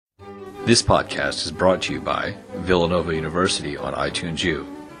This podcast is brought to you by Villanova University on iTunes U.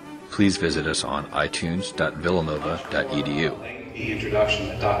 Please visit us on itunes.villanova.edu. The introduction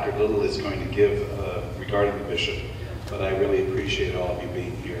that Dr. Little is going to give regarding the bishop, but I really appreciate all of you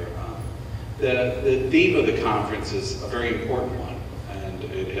being here. The theme of the conference is a very important one, and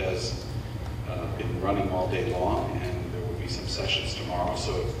it has been running all day long, and there will be some sessions tomorrow,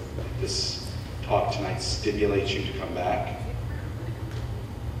 so if this talk tonight stimulates you to come back.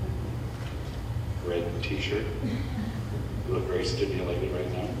 Red t-shirt. You look very stimulated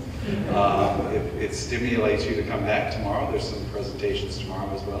right now. If it stimulates you to come back tomorrow, there's some presentations tomorrow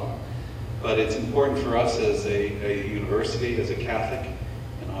as well. But it's important for us as a university, as a Catholic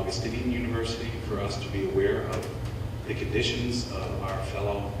and Augustinian university, for us to be aware of the conditions of our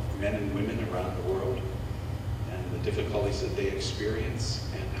fellow men and women around the world and the difficulties that they experience,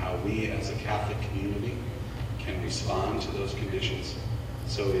 and how we as a Catholic community can respond to those conditions.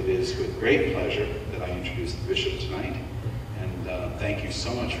 So it is with great pleasure that I introduce the bishop tonight, and thank you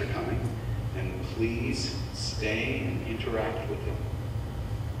so much for coming, and please stay and interact with him.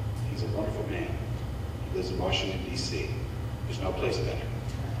 He's a wonderful man. He lives in Washington, D.C. There's no place better.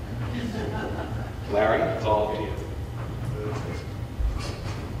 Larry, it's all up to you.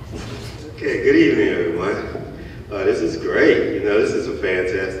 Okay, good evening, everyone. This is great. This is a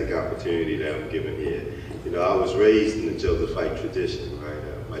fantastic opportunity that I'm given here. I was raised in the Josephite tradition, right?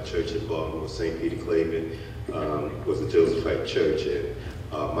 My church in Baltimore, St. Peter Claven, was a Josephite church, and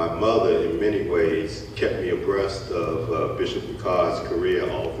my mother, in many ways, kept me abreast of Bishop Picard's career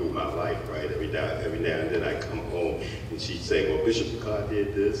all through my life, right? Every now and then I come home and she'd say, well, Bishop Picard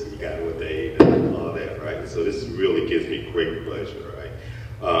did this, he got ordained, and all that, right? So this really gives me great pleasure, right?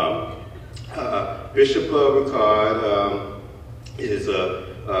 Bishop Picard is a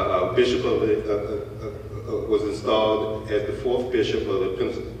bishop of was installed as the fourth bishop of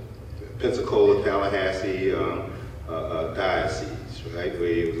the Pensacola-Tallahassee diocese, right?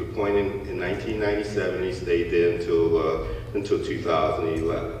 Where he was appointed in 1997. He stayed there until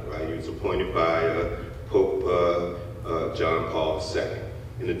 2011, right? He was appointed by Pope John Paul II.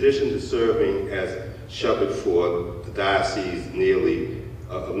 In addition to serving as shepherd for the diocese of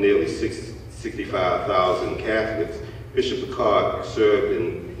nearly 65,000 Catholics, Bishop Picard served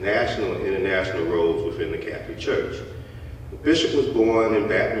in national and international roles within the Catholic Church. The bishop was born in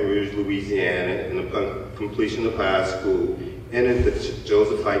Baton Rouge, Louisiana, and upon completion of high school, entered the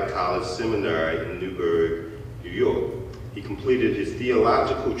Josephite College Seminary in Newburgh, New York. He completed his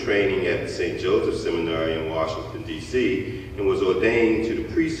theological training at the St. Joseph Seminary in Washington, D.C., and was ordained to the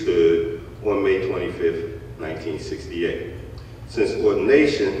priesthood on May 25th, 1968. Since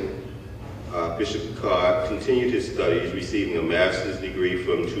ordination, Bishop Picard continued his studies, receiving a master's degree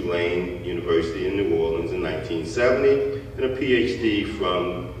from Tulane University in New Orleans in 1970 and a PhD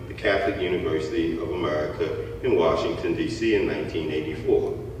from the Catholic University of America in Washington, D.C. in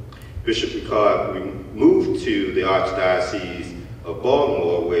 1984. Bishop Picard moved to the Archdiocese of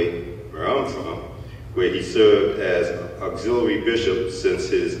Baltimore, where I'm from, where he served as auxiliary bishop since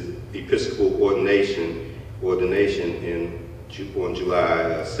his episcopal ordination on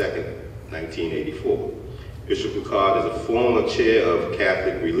July 2nd, 1984. Bishop Picard is a former chair of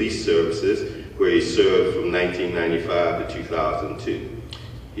Catholic Relief Services, where he served from 1995 to 2002.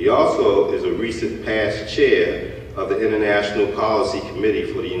 He also is a recent past chair of the International Policy Committee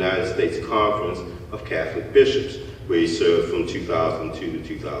for the United States Conference of Catholic Bishops, where he served from 2002 to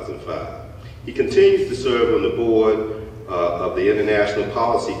 2005. He continues to serve on the board of the International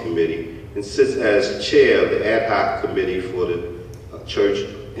Policy Committee and sits as chair of the ad hoc committee for the Church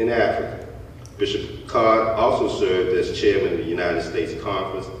in Africa. Bishop Picard also served as chairman of the United States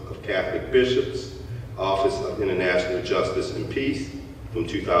Conference of Catholic Bishops, Office of International Justice and Peace from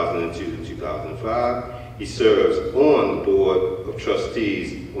 2002 to 2005. He serves on the board of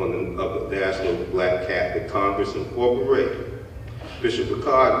trustees of the National Black Catholic Congress Incorporated. Bishop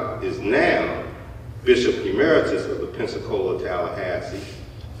Picard is now Bishop Emeritus of the Pensacola-Tallahassee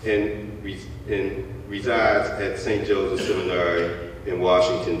and resides at St. Joseph Seminary in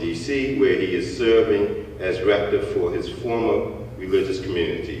Washington, D.C., where he is serving as rector for his former religious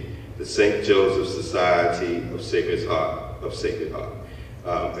community, the St. Joseph Society of Sacred Heart.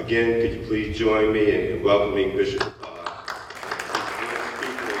 Again, could you please join me in welcoming Bishop Picard.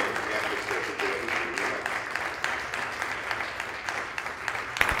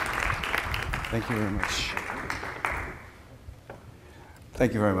 Thank you very much.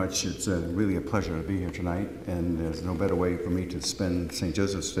 Thank you very much. It's really a pleasure to be here tonight, and there's no better way for me to spend St.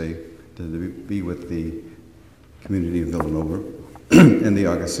 Joseph's Day than to be with the community of Villanova and the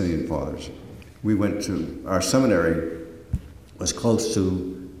Augustinian Fathers. We went to, our seminary was close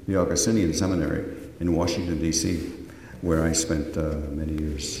to the Augustinian Seminary in Washington, D.C., where I spent many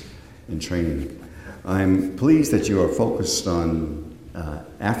years in training. I'm pleased that you are focused on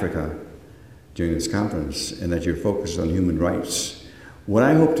Africa during this conference and that you're focused on human rights. What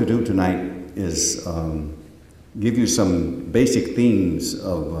I hope to do tonight is give you some basic themes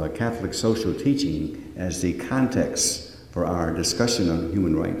of Catholic social teaching as the context for our discussion on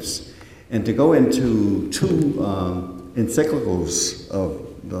human rights, and to go into two encyclicals of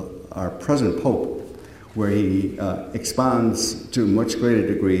our present Pope, where he expounds to a much greater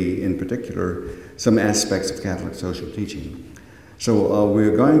degree, in particular, some aspects of Catholic social teaching. So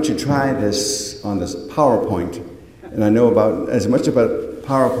we're going to try this on this PowerPoint, and I know about as much about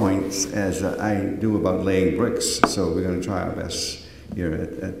PowerPoints as I do about laying bricks, so we're going to try our best here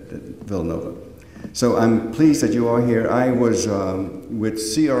at Villanova. So I'm pleased that you are here. I was with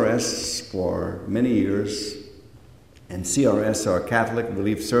CRS for many years, and CRS, our Catholic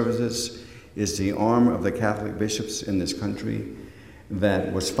Relief Services, is the arm of the Catholic bishops in this country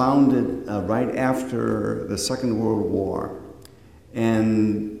that was founded right after the Second World War.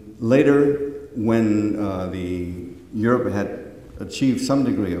 And later, when Europe had achieved some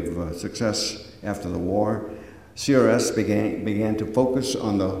degree of success after the war, CRS began to focus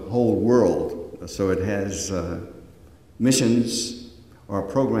on the whole world. So it has missions or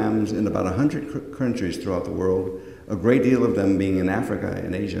programs in about 100 countries throughout the world, a great deal of them being in Africa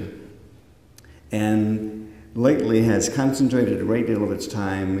and Asia. And lately has concentrated a great deal of its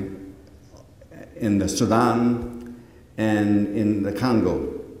time in the Sudan and in the Congo,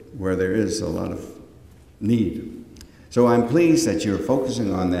 where there is a lot of need. So I'm pleased that you're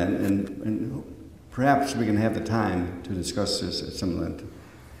focusing on that, and perhaps we can have the time to discuss this at some length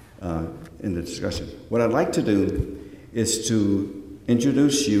in the discussion. What I'd like to do is to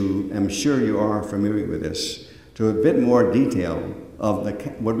introduce you, I'm sure you are familiar with this, to a bit more detail of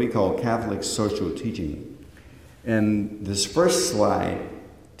what we call Catholic social teaching. And this first slide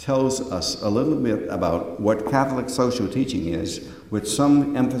tells us a little bit about what Catholic social teaching is, with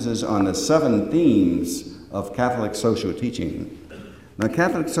some emphasis on the 7 themes of Catholic social teaching. Now,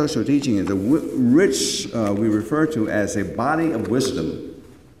 Catholic social teaching is a rich, we refer to as a body of wisdom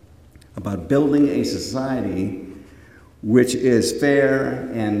about building a society which is fair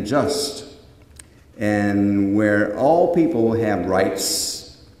and just, and where all people have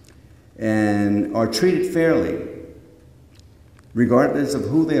rights and are treated fairly, regardless of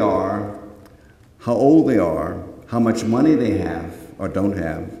who they are, how old they are, how much money they have or don't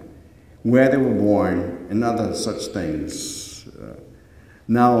have, where they were born, and other such things.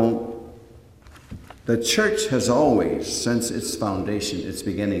 Now, the Church has always, since its foundation, its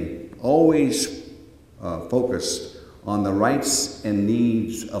beginning, always focused on the rights and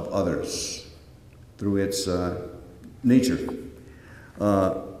needs of others through its nature.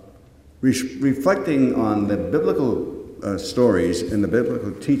 Reflecting on the biblical stories and the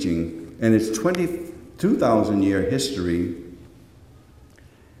biblical teaching and its 22,000-year history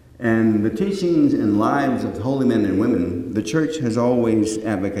and the teachings and lives of holy men and women, the Church has always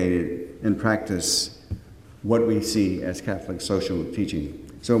advocated and practiced what we see as Catholic social teaching.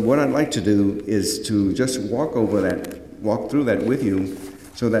 So what I'd like to do is to just walk through that with you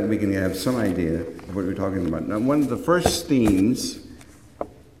so that we can have some idea of what we're talking about. Now, one of the first themes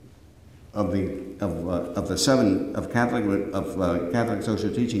of the 7 of Catholic social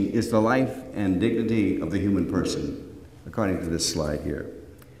teaching is the life and dignity of the human person, according to this slide here.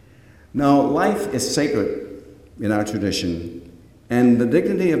 Now, life is sacred in our tradition, and the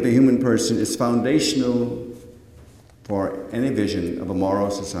dignity of the human person is foundational for any vision of a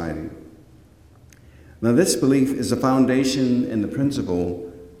moral society. Now, this belief is the foundation and the principle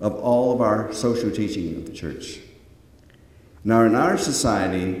of all of our social teaching of the Church. Now, in our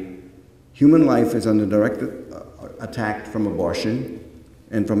society, human life is under direct attack from abortion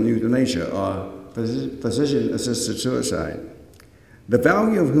and from euthanasia, or physician-assisted suicide. The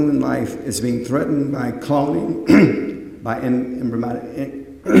value of human life is being threatened by cloning, by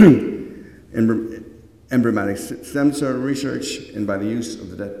embryonic stem cell research, and by the use of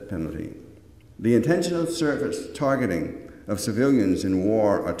the death penalty. The intentional service targeting of civilians in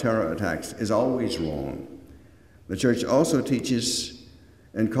war or terror attacks is always wrong. The Church also teaches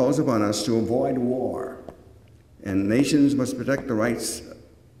and calls upon us to avoid war, and nations must protect the rights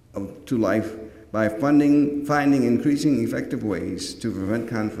to life by finding increasing effective ways to prevent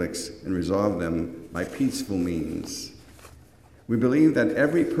conflicts and resolve them by peaceful means. We believe that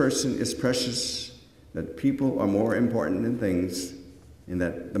every person is precious, that people are more important than things, and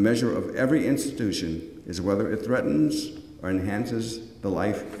that the measure of every institution is whether it threatens or enhances the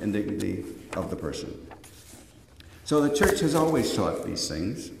life and dignity of the person. So the church has always taught these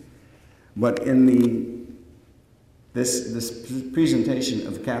things, but in this presentation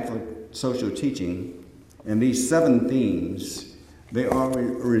of Catholic social teaching and these 7 themes, they are a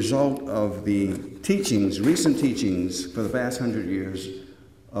result of the teachings, recent teachings for the past 100 years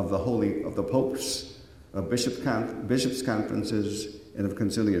of the popes, of bishops' conferences, and of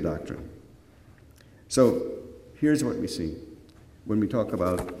conciliar doctrine. So here's what we see when we talk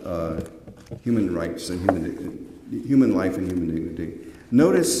about human rights and human life and human dignity.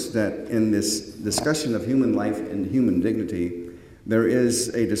 Notice that in this discussion of human life and human dignity, there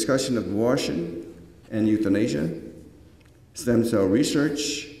is a discussion of abortion and euthanasia, stem cell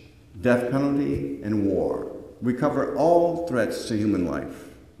research, death penalty, and war. We cover all threats to human life,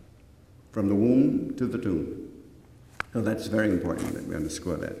 from the womb to the tomb. So that's very important that we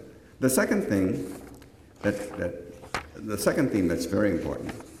underscore that. The second thing that's very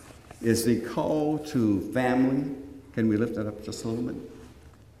important is the call to family. Can we lift that up just a little bit?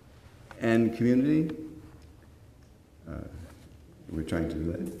 And community. We're trying to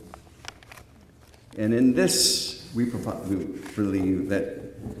do that. And in this, we believe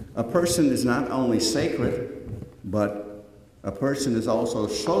that a person is not only sacred, but a person is also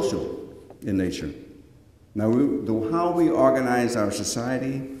social in nature. Now, how we organize our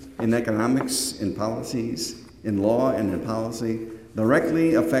society in economics, in policies, in law, and in policy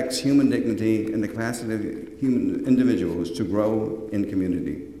directly affects human dignity and the capacity of human individuals to grow in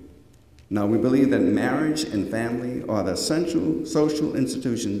community. Now, we believe that marriage and family are the essential social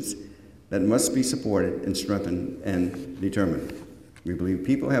institutions that must be supported and strengthened and determined. We believe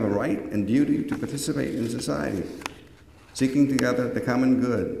people have a right and duty to participate in society, seeking together the common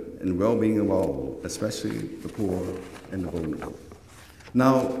good and well-being of all, especially the poor and the vulnerable.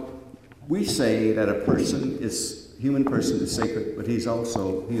 Now, we say that human person is sacred, but he or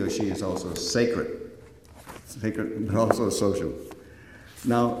she is also sacred, but also social.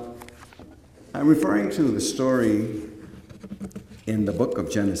 Now, I'm referring to the story in the book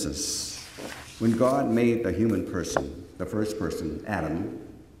of Genesis, when God made the human person, the first person, Adam.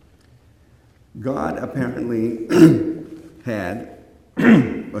 God apparently had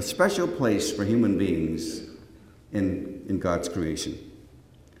a special place for human beings in God's creation.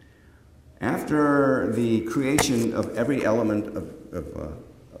 After the creation of every element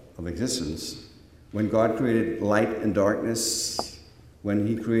of existence, when God created light and darkness, when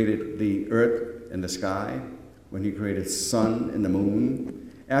he created the earth and the sky, when he created sun and the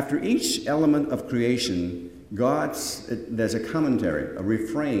moon, after each element of creation, there's a commentary, a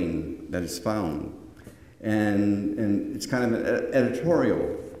refrain that is found. And it's kind of an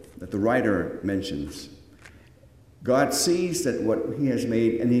editorial that the writer mentions. God sees that what he has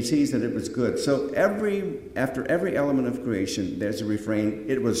made, and he sees that it was good. So after every element of creation, there's a refrain,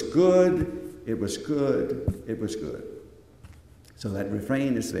 it was good, it was good, it was good. So that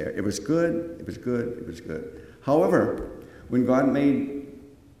refrain is there. It was good, it was good, it was good. However, when God made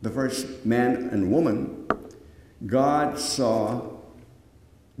the first man and woman, God saw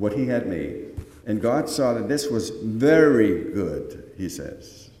what he had made. And God saw that this was very good, he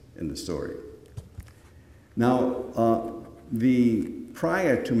says in the story. Now,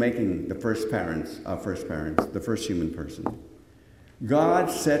 prior to making our first parents, the first human person,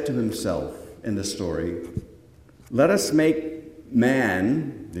 God said to himself in the story, let us make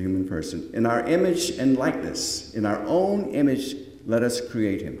man, the human person, in our image and likeness. In our own image, let us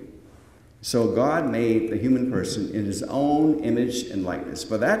create him. So God made the human person in his own image and likeness.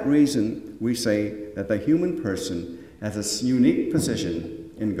 For that reason, we say that the human person has a unique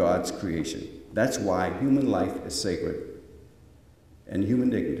position in God's creation. That's why human life is sacred, and human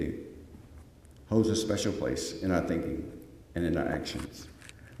dignity holds a special place in our thinking and in our actions.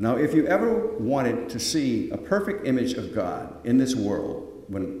 Now, if you ever wanted to see a perfect image of God in this world,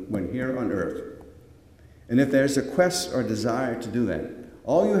 when here on earth, and if there's a quest or desire to do that,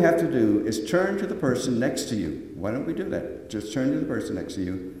 all you have to do is turn to the person next to you. Why don't we do that? Just turn to the person next to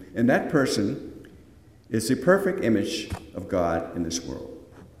you, and that person is the perfect image of God in this world.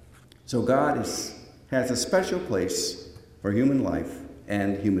 So God has a special place for human life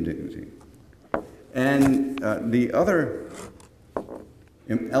and human dignity. And the other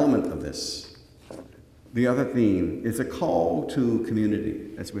element of this, the other theme, is a call to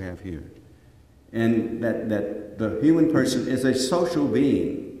community, as we have here. And that the human person is a social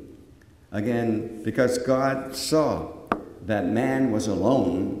being. Again, because God saw that man was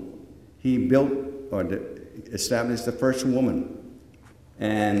alone, he built or established the first woman.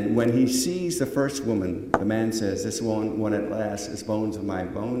 And when he sees the first woman, the man says, this one at last is bones of my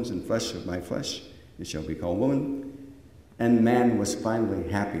bones and flesh of my flesh. It shall be called woman. And man was finally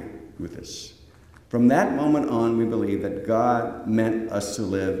happy with this. From that moment on, we believe that God meant us to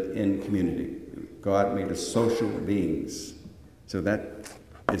live in community. God made us social beings. So that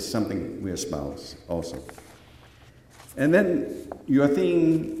is something we espouse also. And then your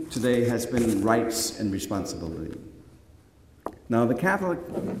theme today has been rights and responsibility. Now, the Catholic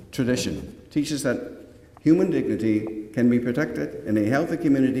tradition teaches that human dignity can be protected and a healthy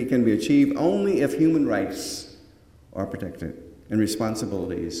community can be achieved only if human rights are protected and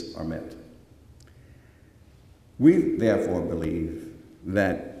responsibilities are met. We therefore believe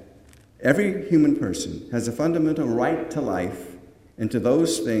that every human person has a fundamental right to life and to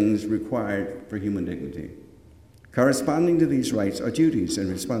those things required for human dignity. Corresponding to these rights are duties and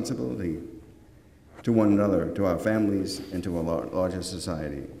responsibility to one another, to our families, and to a larger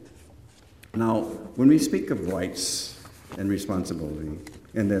society. Now, when we speak of rights and responsibility,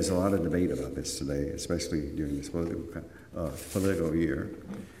 and there's a lot of debate about this today, especially during this political year,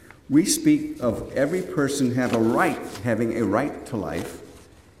 we speak of every person having a right to life,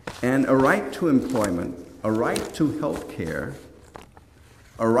 and a right to employment, a right to health care,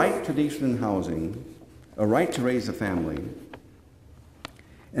 a right to decent housing, a right to raise a family.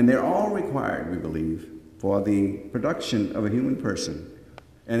 And they're all required, we believe, for the production of a human person.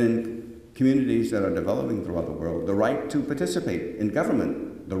 And in communities that are developing throughout the world, the right to participate in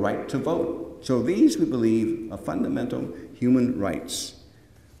government, the right to vote. So these, we believe, are fundamental human rights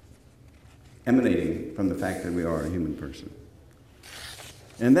emanating from the fact that we are a human person.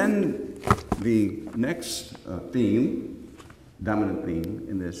 And then the next dominant theme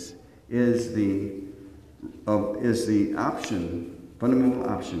in this, is the fundamental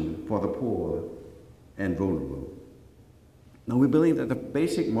option for the poor and vulnerable. Now, we believe that the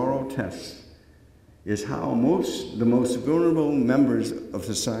basic moral test is how the most vulnerable members of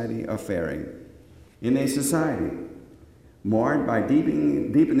society are faring. In a society marred by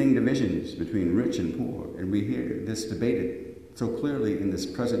deepening divisions between rich and poor, and we hear this debated so clearly in this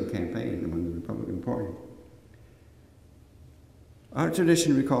present campaign among the Republican Party. Our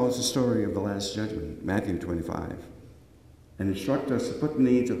tradition recalls the story of the Last Judgment, Matthew 25, and instructs us to put the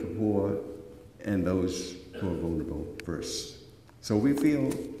needs of the poor and those who are vulnerable first. So we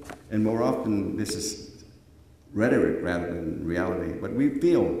feel, and more often this is rhetoric rather than reality, but we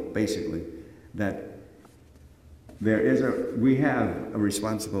feel basically that we have a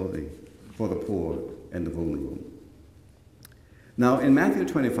responsibility for the poor and the vulnerable. Now, in Matthew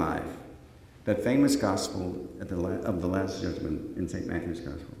 25, that famous gospel of the Last Judgment in St. Matthew's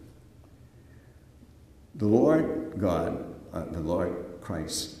Gospel, the Lord God, the Lord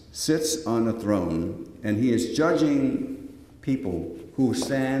Christ, sits on a throne, and he is judging people who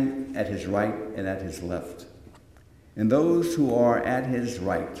stand at his right and at his left. And those who are at his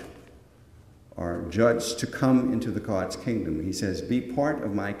right are judged to come into the God's kingdom. He says, be part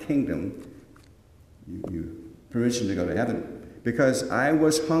of my kingdom, you permission to go to heaven, because I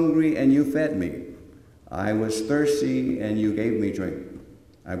was hungry and you fed me. I was thirsty and you gave me drink.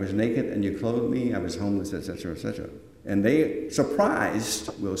 I was naked and you clothed me. I was homeless, etc., etc. And they,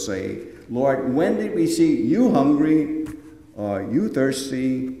 surprised, will say, Lord, when did we see you hungry? Are you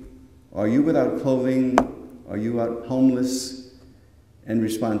thirsty? Are you without clothing? Are you out homeless? And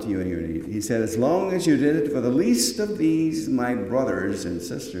respond to you in your need. He said, as long as you did it for the least of these, my brothers and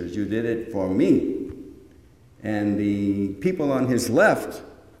sisters, you did it for me. And the people on his left,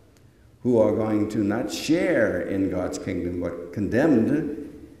 who are going to not share in God's kingdom, but condemned,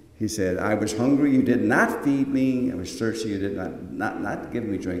 he said, I was hungry, you did not feed me. I was thirsty, you did not give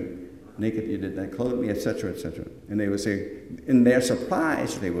me drink. Naked, you did not clothe me, etc., etc. And they will say, in their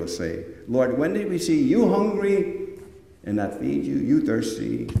surprise, they will say, Lord, when did we see you hungry and not feed you, you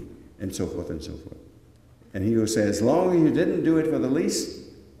thirsty, and so forth and so forth. And he will say, as long as you didn't do it for the least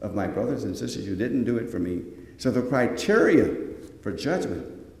of my brothers and sisters, you didn't do it for me. So the criteria for judgment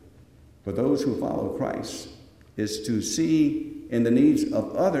for those who follow Christ is to see in the needs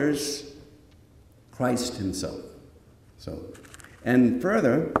of others Christ himself. And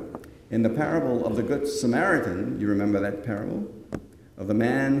further, in the parable of the Good Samaritan, you remember that parable? Of the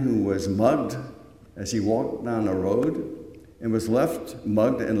man who was mugged as he walked down a road and was left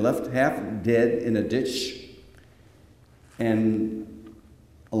mugged and left half dead in a ditch. And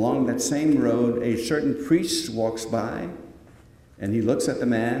along that same road, a certain priest walks by, and he looks at the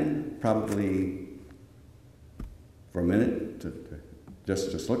man, probably for a minute,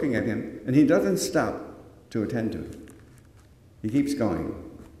 just looking at him, and he doesn't stop to attend to him. He keeps going.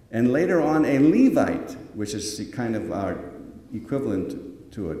 And later on, a Levite, which is kind of our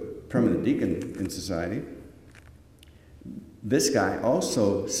equivalent to a permanent deacon in society, this guy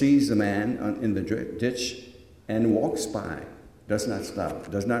also sees the man in the ditch and walks by, does not stop,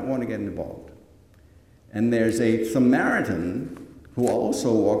 does not want to get involved. And there's a Samaritan who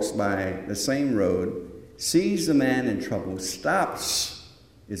also walks by the same road, sees the man in trouble, stops,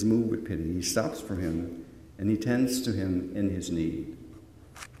 is moved with pity. He stops for him, and he tends to him in his need.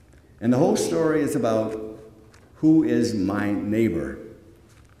 And the whole story is about who is my neighbor.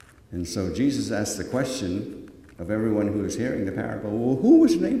 And so Jesus asks the question of everyone who is hearing the parable, well, who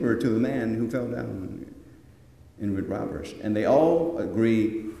was neighbor to the man who fell down in with robbers? And they all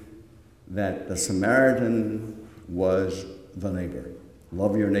agree that the Samaritan was the neighbor.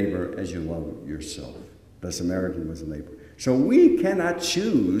 Love your neighbor as you love yourself. The Samaritan was the neighbor. So we cannot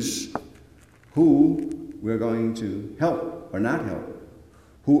choose who we're going to help or not help.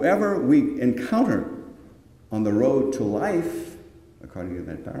 Whoever we encounter on the road to life, according to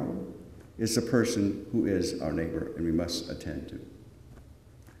that parable, is the person who is our neighbor and we must attend to.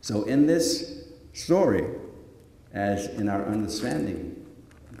 So in this story, as in our understanding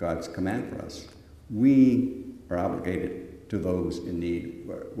God's command for us, we are obligated to those in need,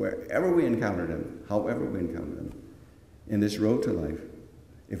 wherever we encounter them, however we encounter them. In this road to life,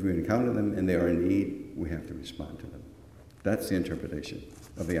 if we encounter them and they are in need, we have to respond to them. That's the interpretation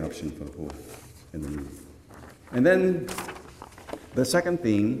of the option for the poor and the needy. And then the second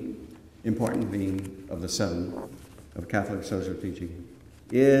theme, important theme of the 7 of Catholic social teaching,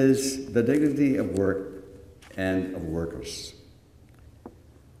 is the dignity of work and of workers.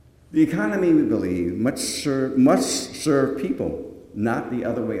 The economy, we believe, must serve people, not the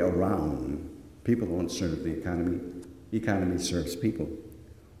other way around. People don't serve the economy. The economy serves people.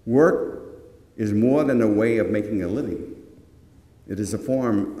 Work is more than a way of making a living. It is a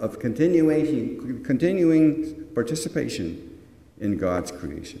form of continuing participation in God's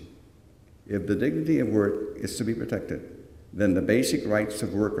creation. If the dignity of work is to be protected, then the basic rights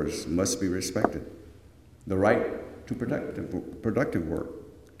of workers must be respected. The right to productive work,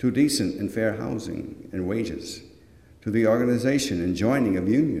 to decent and fair housing and wages, to the organization and joining of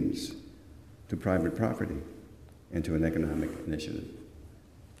unions, to private property, and to an economic initiative.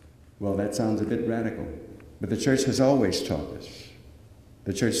 Well, that sounds a bit radical, but the church has always taught this.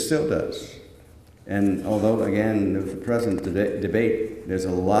 The church still does. And although, again, with the present debate, there's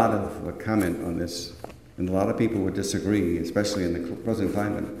a lot of comment on this, and a lot of people would disagree, especially in the present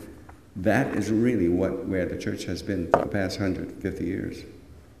climate, that is really where the church has been for the past 150 years.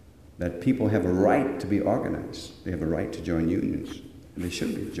 That people have a right to be organized. They have a right to join unions, and they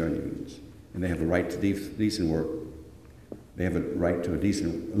should be join unions. And they have a right to decent work. They have a right to a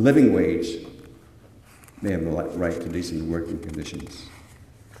decent living wage. They have a right to decent working conditions.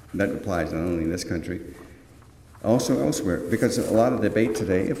 And that applies not only in this country, also elsewhere, because a lot of debate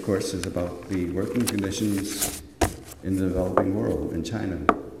today, of course, is about the working conditions in the developing world, in China,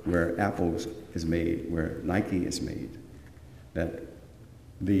 where Apple is made, where Nike is made, that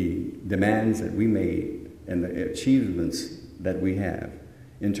the demands that we made and the achievements that we have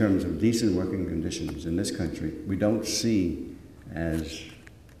in terms of decent working conditions in this country, we don't see as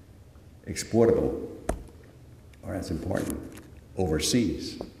exportable or as important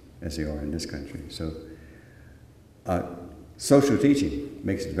overseas as they are in this country. So social teaching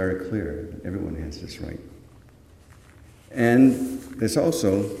makes it very clear that everyone has this right. And there's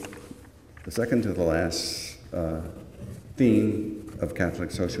also the second to the last theme of Catholic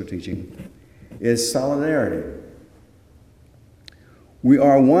social teaching is solidarity. We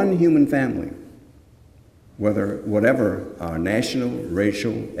are one human family, whatever our national,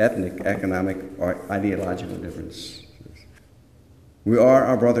 racial, ethnic, economic, or ideological differences. We are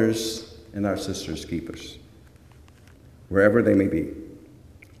our brothers and our sisters' keepers, wherever they may be.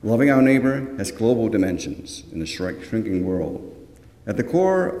 Loving our neighbor has global dimensions in a shrinking world. At the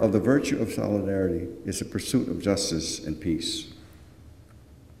core of the virtue of solidarity is the pursuit of justice and peace.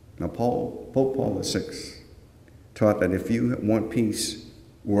 Now, Pope Paul VI taught that if you want peace,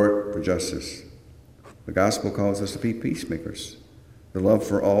 work for justice. The gospel calls us to be peacemakers. The love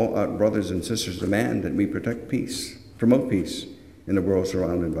for all our brothers and sisters demand that we protect peace, promote peace in a world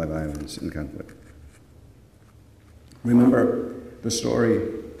surrounded by violence and conflict. Remember the story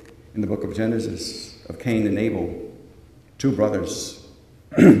in the book of Genesis of Cain and Abel, 2 brothers.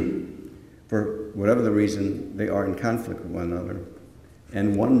 For whatever the reason, they are in conflict with one another,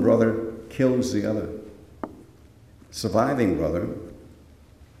 and one brother kills the other. Surviving brother,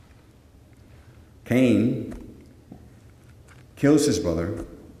 Cain, kills his brother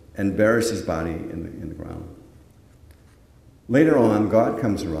and buries his body in the ground. Later on, God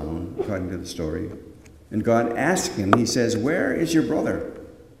comes around, according to the story, and God asks him, he says, "Where is your brother?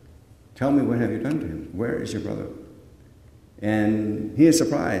 Tell me, what have you done to him? Where is your brother?" And he is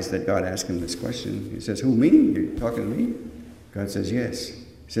surprised that God asked him this question. He says, "Who, me? You're talking to me?" God says, "Yes."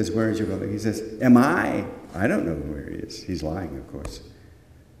 He He says, where is your brother? He says, am I? I don't know where he is. He's lying, of course.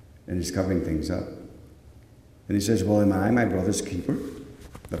 And he's covering things up. And he says, well, am I my brother's keeper?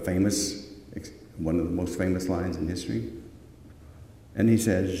 One of the most famous lines in history. And he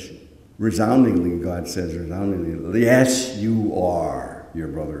says, resoundingly, God says resoundingly, yes, you are your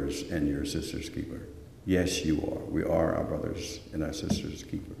brother's and your sister's keeper. Yes, you are. We are our brother's and our sister's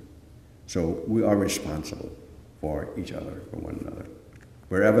keeper. So we are responsible for each other, for one another,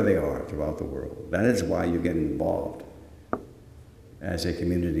 wherever they are throughout the world. That is why you get involved as a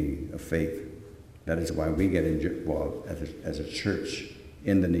community of faith. That is why we get involved as a church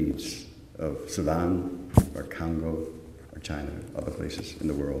in the needs of Sudan or Congo or China, other places in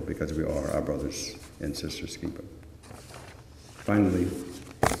the world, because we are our brothers and sisters' keeper. Finally,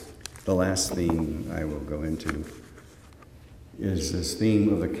 the last theme I will go into is this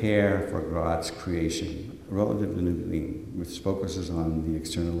theme of the care for God's creation, a relatively new theme, which focuses on the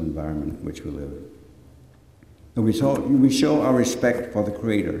external environment in which we live. And we show our respect for the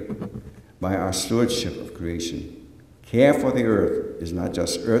Creator by our stewardship of creation. Care for the earth is not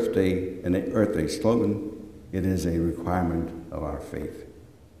just Earth Day, an Earth Day slogan, it is a requirement of our faith.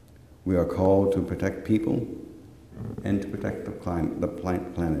 We are called to protect people and to protect the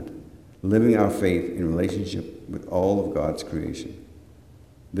planet, living our faith in relationship with all of God's creation.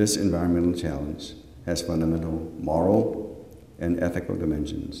 This environmental challenge has fundamental moral and ethical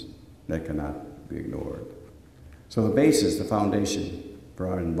dimensions that cannot be ignored. So the basis, the foundation for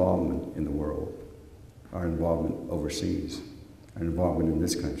our involvement in the world, our involvement overseas, our involvement in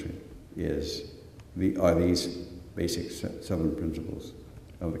this country are these basic 7 principles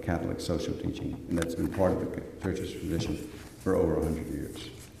of the Catholic social teaching, and that's been part of the Church's tradition for over 100 years.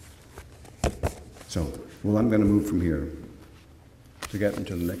 So, I'm going to move from here to get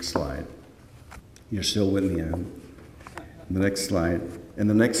into the next slide. You're still with me, Anne. The next slide. And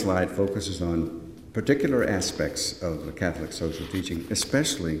the next slide focuses on particular aspects of the Catholic social teaching,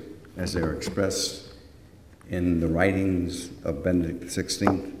 especially as they are expressed in the writings of Benedict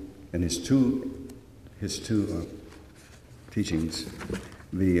XVI and his two teachings,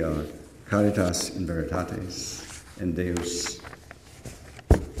 the Caritas in Veritatis and Deus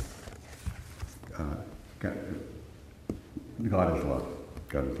God is love.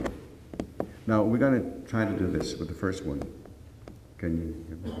 God is love. Now, we're going to try to do this with the first one. Can you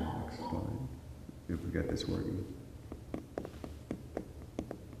give me the next slide? If we get this working.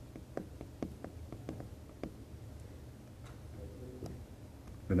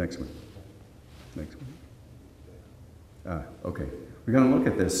 The next one. Next one. Okay. We're going to look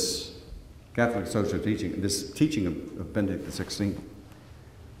at this Catholic social teaching, this teaching of Benedict XVI,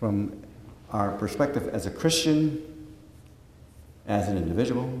 from our perspective as a Christian, as an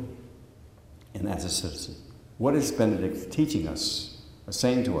individual, and as a citizen. What is Benedict teaching us, or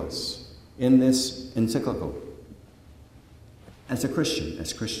saying to us in this encyclical? As a Christian,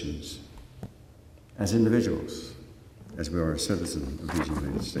 as Christians, as individuals, as we are a citizen of these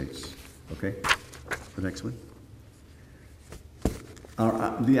United States. Okay? The next one.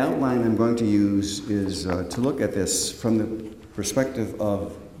 The outline I'm going to use is to look at this from the perspective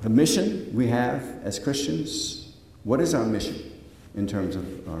of the mission we have as Christians. What is our mission in terms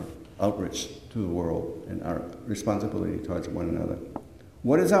of our outreach to the world and our responsibility towards one another?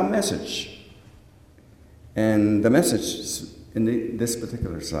 What is our message? And the message in this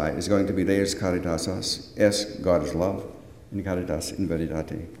particular slide is going to be Deus Caritas, S, God is love, and Caritas in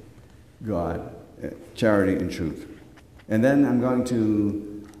Veritate, God, charity and truth. And then I'm going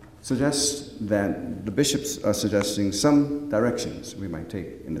to suggest that the bishops are suggesting some directions we might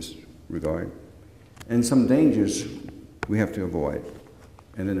take in this regard, and some dangers we have to avoid.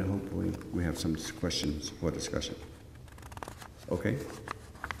 And then hopefully we have some questions for discussion. Okay?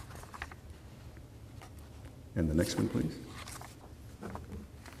 And the next one, please.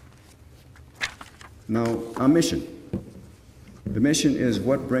 Now, our mission. The mission is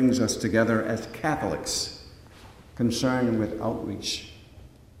what brings us together as Catholics, concerned with outreach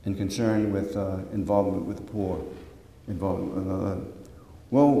and concerned with involvement with the poor, involvement with other.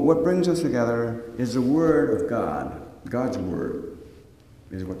 Well, what brings us together is the Word of God. God's Word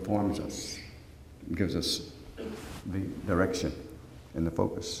is what forms us, gives us the direction and the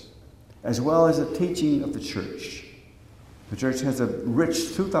focus, as well as the teaching of the Church. The Church has a rich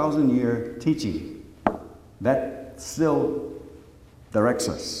 2,000-year teaching that still directs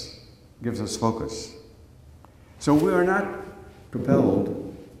us, gives us focus. So we are not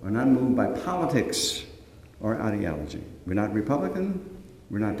propelled or not moved by politics or ideology. We're not Republican,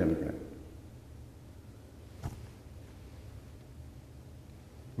 we're not Democrat.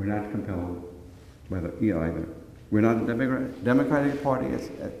 We're not compelled by either. We're not a Democratic Party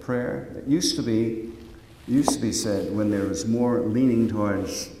at prayer. It used to be said when there was more leaning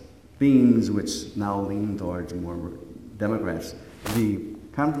towards themes which now lean towards more Democrats. The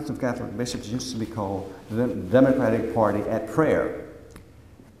Conference of Catholic Bishops used to be called the Democratic Party at prayer.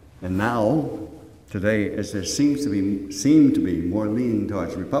 And now, today, as there seem to be more leaning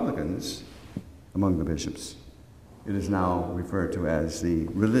towards Republicans among the bishops, it is now referred to as the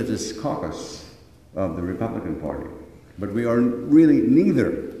religious caucus of the Republican Party. But we are really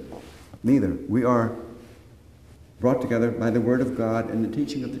neither. We are brought together by the Word of God and the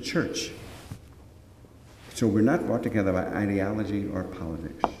teaching of the Church. So we're not brought together by ideology or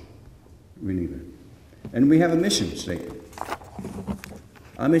politics. We neither. And we have a mission statement.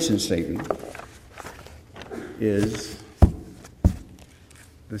 Our mission statement is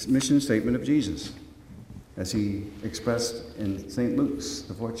this mission statement of Jesus, as he expressed in St. Luke's,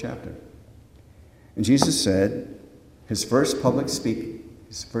 the 4th chapter. And Jesus said, his first public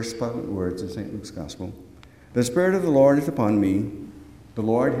words in St. Luke's Gospel, "The Spirit of the Lord is upon me. The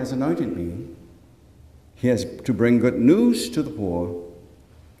Lord has anointed me. He has to bring good news to the poor,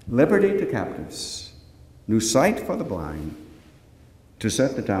 liberty to captives, new sight for the blind, to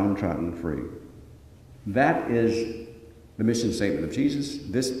set the downtrodden free." That is the mission statement of Jesus.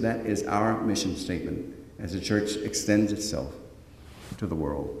 That is our mission statement as the church extends itself to the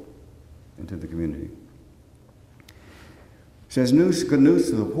world and to the community. It says good news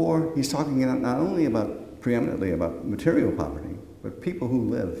to the poor. He's talking not only preeminently about material poverty, but people who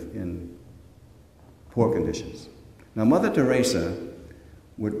live in poor conditions. Now, Mother Teresa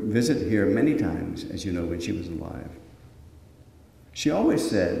would visit here many times, as you know, when she was alive. She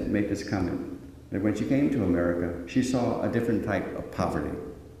always made this comment, that when she came to America, she saw a different type of poverty,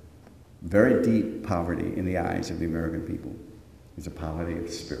 very deep poverty in the eyes of the American people. It's a poverty of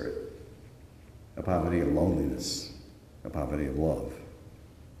spirit, a poverty of loneliness, a poverty of love.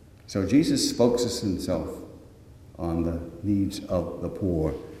 So Jesus focuses himself on the needs of the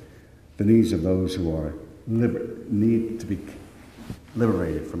poor, the needs of those who need to be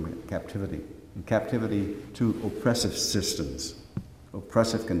liberated from captivity, and captivity to oppressive systems,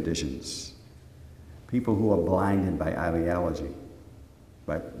 oppressive conditions, people who are blinded by ideology,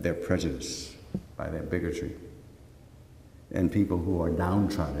 by their prejudice, by their bigotry, and people who are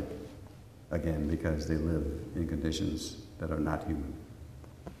downtrodden, again, because they live in conditions that are not human.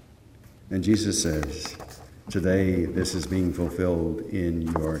 And Jesus says, today this is being fulfilled in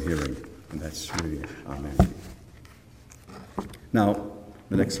your hearing. And that's really amen. Now,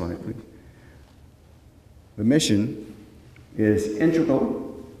 the next slide, please. The mission is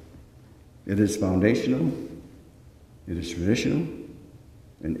integral, it is foundational, it is traditional,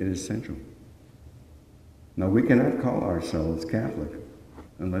 and it is central. Now, we cannot call ourselves Catholic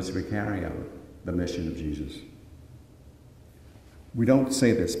unless we carry out the mission of Jesus. We don't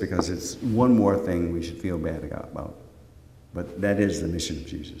say this because it's one more thing we should feel bad about, but that is the mission of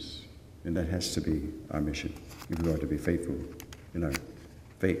Jesus, and that has to be our mission if we are to be faithful in our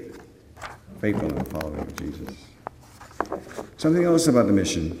faith, faithful in the following of Jesus. Something else about the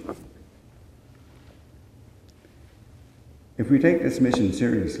mission. If we take this mission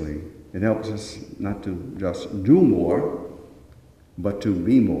seriously, it helps us not to just do more, but to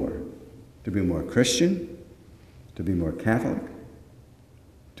be more Christian, to be more Catholic,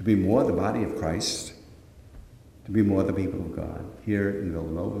 to be more the body of Christ, to be more the people of God here in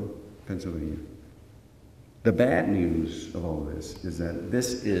Villanova, Pennsylvania. The bad news of all this is that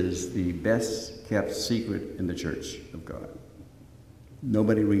this is the best kept secret in the Church of God.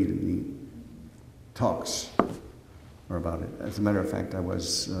 Nobody talks about it. As a matter of fact, I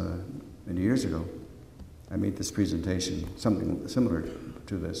was, many years ago, I made this presentation, something similar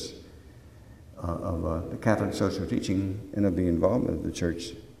to this, of the Catholic social teaching and of the involvement of the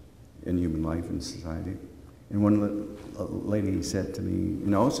Church in human life and society. And one lady said to me,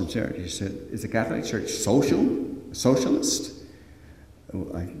 in all sincerity, she said, "Is the Catholic Church socialist?"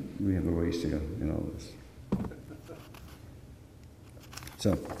 We have a ways to go in all this.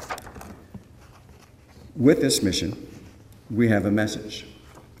 So, with this mission, we have a message.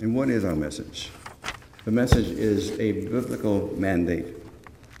 And what is our message? The message is a biblical mandate.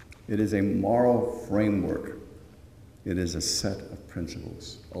 It is a moral framework. It is a set of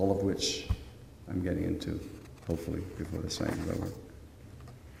principles, all of which I'm getting into, hopefully, before the sign is over.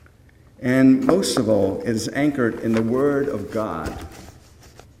 And most of all, it is anchored in the Word of God.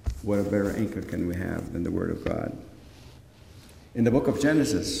 What a better anchor can we have than the Word of God? In the book of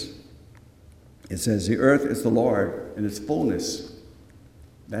Genesis, it says, "The earth is the Lord and its fullness."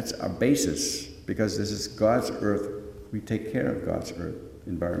 That's our basis, because this is God's earth. We take care of God's earth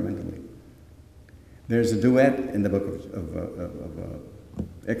environmentally. There's a duet in the book of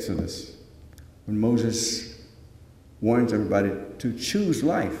Exodus when Moses warns everybody to choose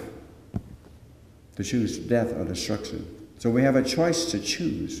life, to choose death or destruction. So we have a choice to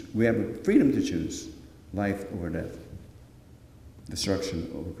choose. We have a freedom to choose life over death,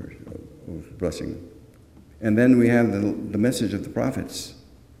 destruction over blessing. And then we have the message of the prophets.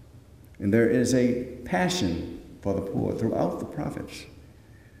 And there is a passion for the poor throughout the prophets.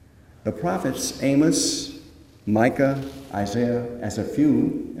 The prophets, Amos, Micah, Isaiah, as a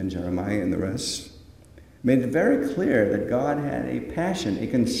few, and Jeremiah and the rest, made it very clear that God had a passion, a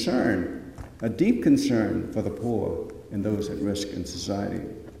concern, a deep concern for the poor and those at risk in society.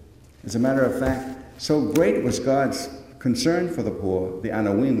 As a matter of fact, so great was God's concern for the poor, the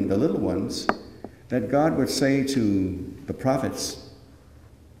Anawim, the little ones, that God would say to the prophets,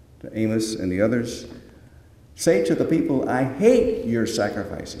 to Amos and the others, say to the people, I hate your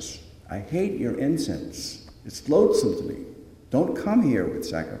sacrifices. I hate your incense. It's loathsome to me. Don't come here with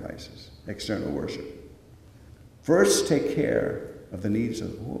sacrifices, external worship. First, take care of the needs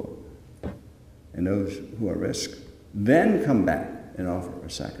of the poor and those who are at risk. Then come back and offer a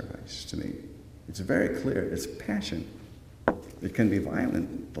sacrifice to me. It's very clear. It's passion. It can be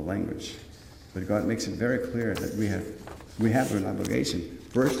violent, the language. But God makes it very clear that we have an obligation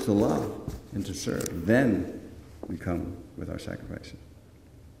first to love and to serve. Then we come with our sacrifices.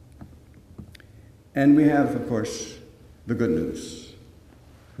 And we have, of course, the good news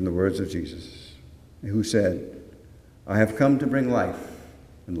from the words of Jesus, who said, I have come to bring life,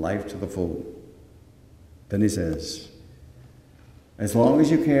 and life to the full. Then he says, as long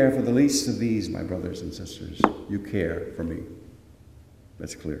as you care for the least of these, my brothers and sisters, you care for me.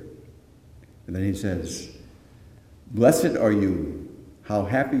 That's clear. And then he says, blessed are you, how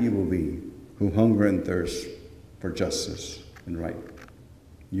happy you will be, who hunger and thirst for justice and right.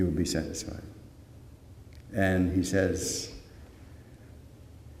 You will be satisfied. And he says,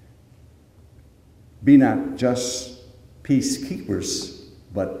 be not just peacekeepers,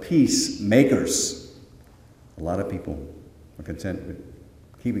 but peacemakers. A lot of people are content with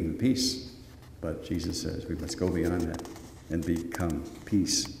keeping the peace, but Jesus says we must go beyond that and become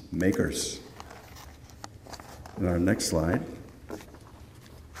peacemakers. In our next slide,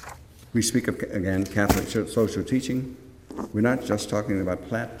 we speak of, again, Catholic social teaching. We're not just talking about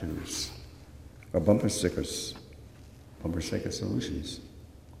platitudes or bumper sticker solutions.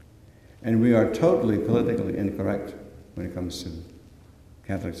 And we are totally politically incorrect when it comes to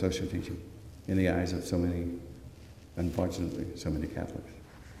Catholic social teaching in the eyes of so many, unfortunately, so many Catholics.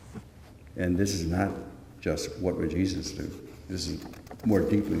 And this is not just what would Jesus do. This is more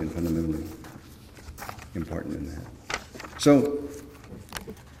deeply and fundamentally important than that. So,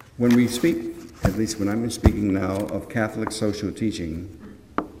 when we speak, at least when I'm speaking now, of Catholic social teaching,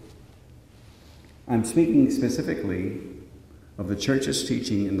 I'm speaking specifically of the Church's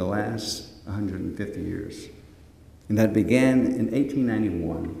teaching in the last 150 years. And that began in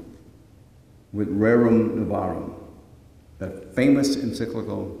 1891 with Rerum Novarum, the famous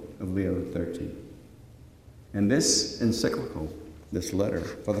encyclical of Leo XIII. And this encyclical, this letter,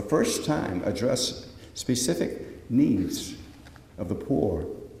 for the first time addressed specific needs of the poor,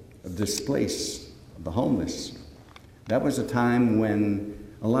 of displaced, of the homeless. That was a time when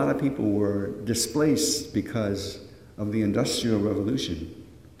a lot of people were displaced because of the Industrial Revolution,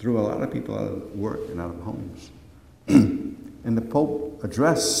 threw a lot of people out of work and out of homes. And the Pope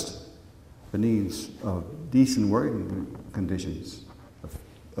addressed the needs of decent working conditions,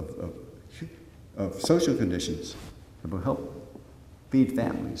 of social conditions that will help feed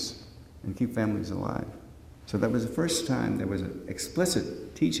families and keep families alive. So that was the first time there was an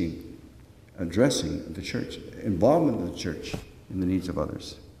explicit teaching addressing the church, involvement of the church in the needs of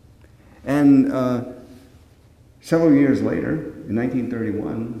others. And several years later, in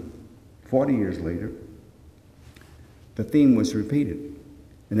 1931, 40 years later, the theme was repeated.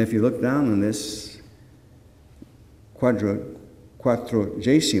 And if you look down on this,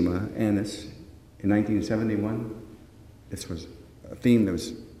 Quadragesima Annus in 1971, this was a theme that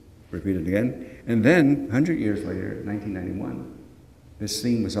was repeated again. And then, 100 years later, 1991, this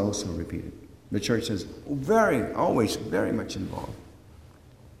theme was also repeated. The church is always very much involved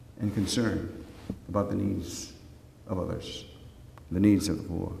and concerned about the needs of others, the needs of the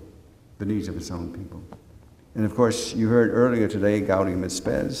poor, the needs of its own people. And of course, you heard earlier today Gaudium et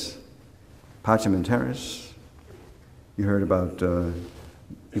Spes, Pacem in Terris. You heard about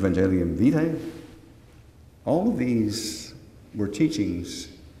Evangelium Vitae. All of these were teachings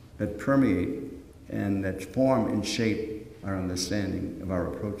that permeate and that form and shape our understanding of our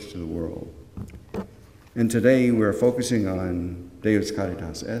approach to the world. And today we're focusing on Deus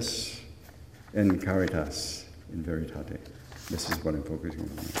Caritas Est, and Caritas in Veritate. This is what I'm focusing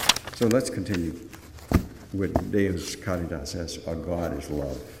on. So let's continue with Deus Caritas, as our God is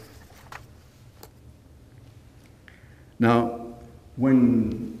love. Now,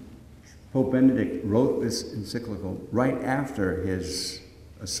 when Pope Benedict wrote this encyclical right after his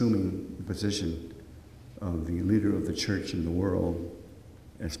assuming the position of the leader of the church in the world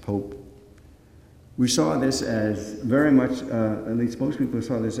as Pope, we saw this as very much, at least most people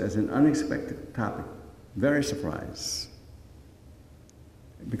saw this as an unexpected topic, very surprised.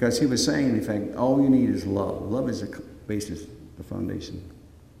 Because he was saying, in effect, all you need is love. Love is the basis, the foundation.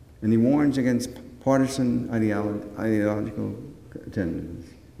 And he warns against partisan ideological tendencies.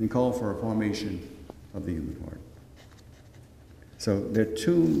 And he called for a formation of the human heart. So there are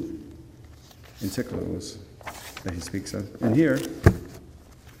two encyclicals that he speaks of. And here,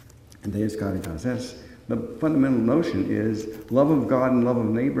 in Deus Caritas, the fundamental notion is love of God and love of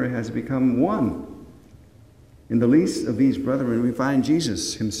neighbor has become one. In the least of these brethren, we find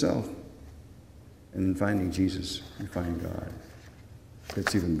Jesus himself. And in finding Jesus, we find God.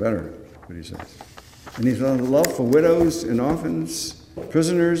 It's even better, what he says. And his love for widows and orphans,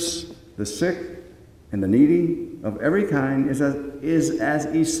 prisoners, the sick, and the needy of every kind is as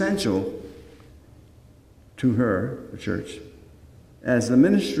essential to her, the church, as the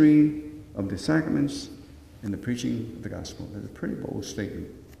ministry of the sacraments and the preaching of the gospel. That's a pretty bold statement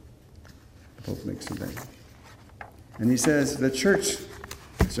the Pope makes today. And he says the church,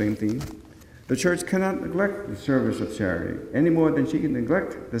 same theme, the church cannot neglect the service of charity any more than she can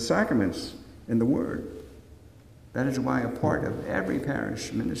neglect the sacraments and the word. That is why a part of every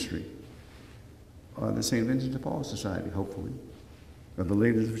parish ministry are the St. Vincent de Paul Society, hopefully, or the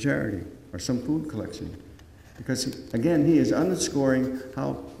Ladies of Charity, or some food collection. Because, again, he is underscoring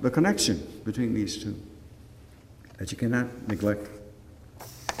how the connection between these two, that you cannot neglect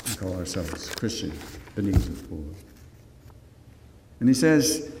and call ourselves Christian beneath the poor. And he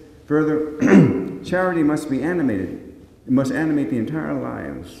says, further, charity must be animated. It must animate the entire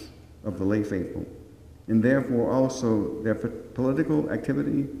lives of the lay faithful, and therefore also their political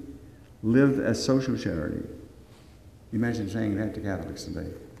activity lived as social charity. Imagine saying that to Catholics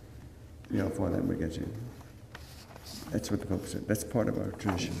today. You know how far that would get you. That's what the Pope said. That's part of our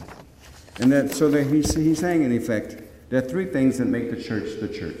tradition. And he's saying, in effect, there are three things that make the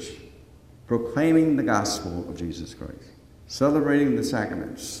church. Proclaiming the gospel of Jesus Christ, celebrating the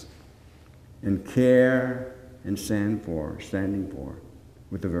sacraments, and care and standing for,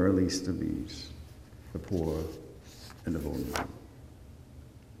 with the very least of these, the poor and the vulnerable.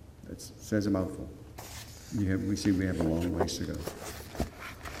 That says a mouthful. We see we have a long ways to go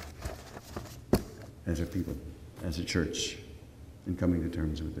as a people, as a church, in coming to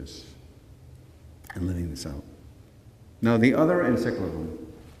terms with this and living this out. Now, the other encyclical,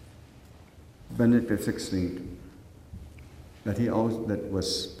 Benedict XVI, that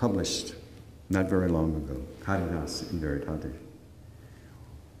was published not very long ago, Caritas in Veritate.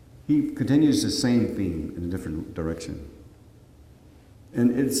 He continues the same theme in a different direction.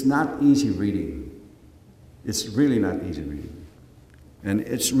 And it's not easy reading. It's really not easy reading. And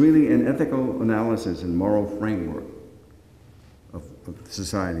it's really an ethical analysis and moral framework of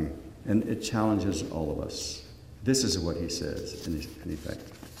society. And it challenges all of us. This is what he says, in effect.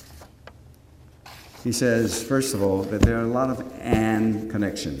 He says, first of all, that there are a lot of and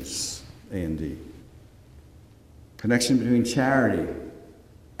connections, A and D. Connection between charity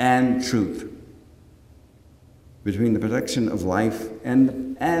and truth, between the protection of life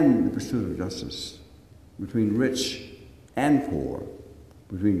and the pursuit of justice, between rich and poor,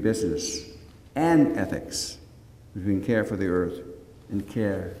 between business and ethics, between care for the earth and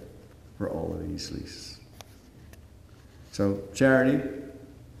care for all of these least. So charity,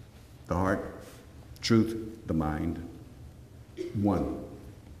 the heart, truth, the mind, one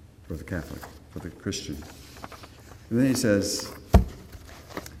for the Catholic, for the Christian. And then he says,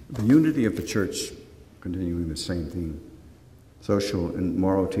 the unity of the church, continuing the same theme, social and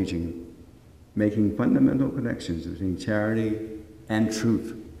moral teaching, making fundamental connections between charity and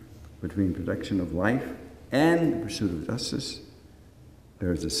truth, between protection of life and the pursuit of justice.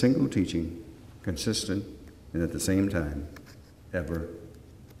 There is a single teaching, consistent, and at the same time, ever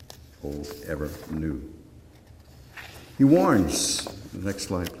old, ever new. He warns, the next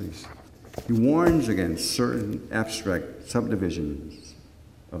slide please, he warns against certain abstract subdivisions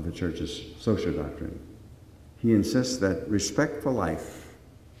of the church's social doctrine. He insists that respect for life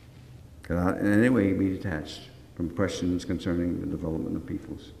cannot in any way be detached from questions concerning the development of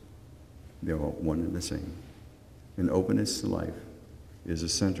peoples. They're all one and the same. And openness to life is the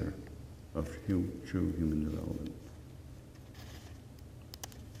center of true human development.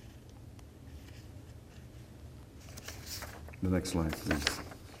 The next slide,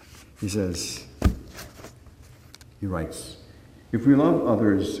 please. He writes, if we love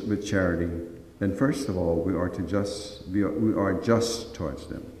others with charity, then first of all, we are just towards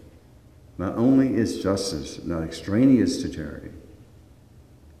them. Not only is justice not extraneous to charity,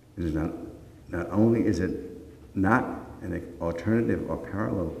 it is not only is it not an alternative or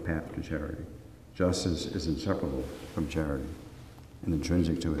parallel path to charity, justice is inseparable from charity and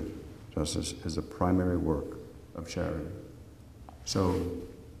intrinsic to it. Justice is the primary work of charity. So,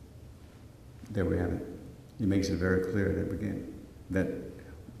 there we have it. He makes it very clear at the beginning that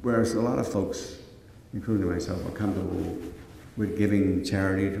whereas a lot of folks, including myself, are comfortable with giving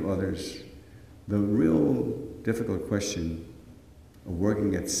charity to others, the real difficult question of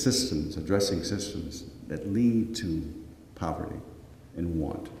working at systems, addressing systems that lead to poverty and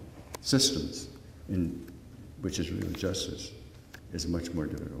want, systems in which is real justice, is much more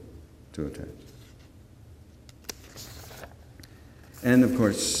difficult to attain. And of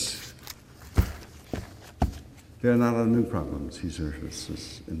course, there are not a lot of new problems he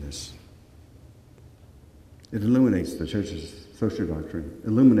surfaces in this. It illuminates the church's social doctrine,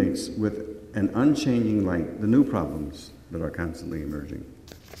 illuminates with an unchanging light the new problems that are constantly emerging.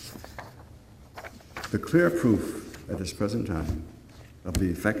 The clear proof at this present time of the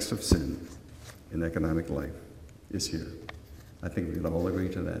effects of sin in economic life is here. I think we can all agree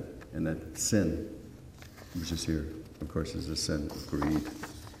to that, and that sin, which is here, of course, is the sin of greed.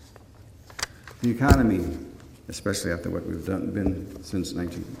 The economy, especially after what we've been since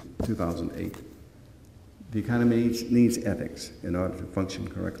 2008, the economy needs ethics in order to function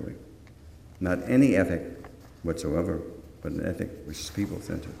correctly. Not any ethic whatsoever, but an ethic which is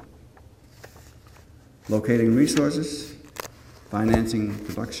people-centered. Locating resources, financing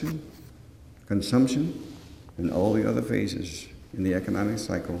production, consumption, and all the other phases in the economic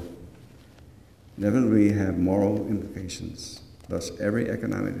cycle inevitably have moral implications. Thus, every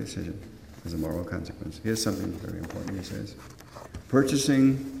economic decision has a moral consequence. Here's something very important, he says.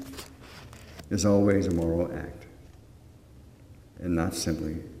 Purchasing is always a moral act, and not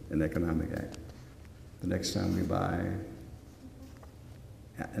simply an economic act. The next time we buy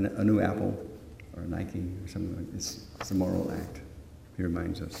a new Apple or Nike or something like this, it's a moral act. He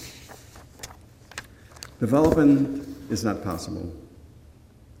reminds us. Development is not possible,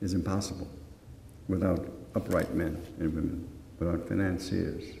 is impossible, without upright men and women, without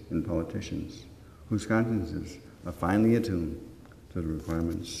financiers and politicians whose consciences are finely attuned to the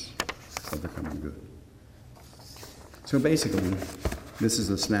requirements of the common good. So basically, this is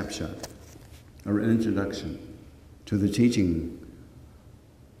a snapshot, or an introduction to the teaching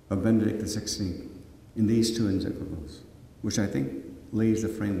of Benedict XVI in these two encyclicals, which I think lays the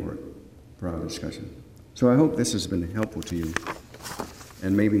framework for our discussion. So I hope this has been helpful to you,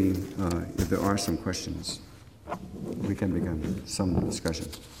 and maybe if there are some questions, we can begin some discussion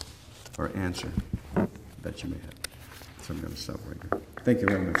or answer that you may have. So I'm going to stop right here. Thank you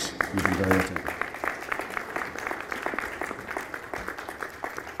very much. You've been very attentive.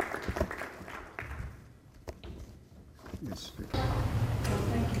 Yes.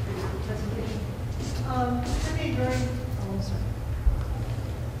 Thank you for your presentation.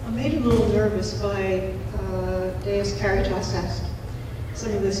 I'm made a little nervous by Deus Caritas Est,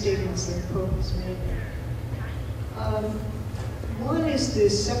 some of the statements that the Pope has made. One is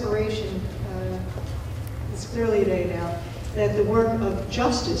this separation, it's clearly laid out, that the work of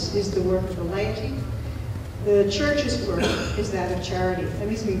justice is the work of the laity. The church's work is that of charity. That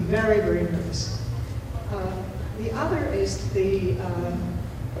makes me very, very nervous. The other is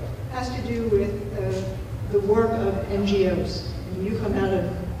has to do with the work of NGOs. And you come out of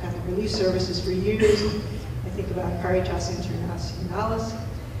Catholic Relief Services for years. I think about Caritas Internationalis.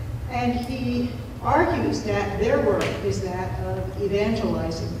 And he argues that their work is that of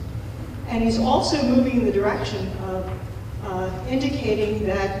evangelizing. And he's also moving in the direction of indicating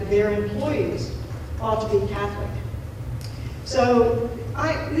that their employees ought to be Catholic. So,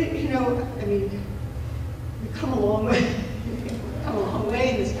 we've come a long way. Come a long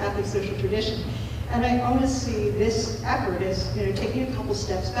way in this Catholic social tradition. And I almost see this effort as taking a couple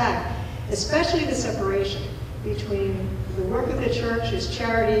steps back, especially the separation between the work of the church as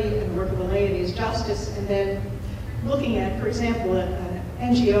charity and the work of the laity as justice, and then looking at, for example, an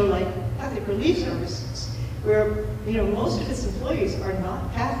NGO like Catholic Relief Services, where most of its employees are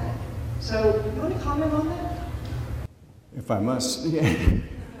not Catholic. So, you want to comment on that? If I must, yeah.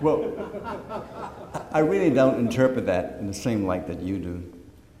 Well, I really don't interpret that in the same light that you do.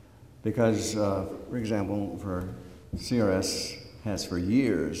 Because, for example, CRS has for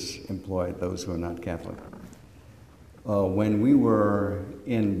years employed those who are not Catholic. When we were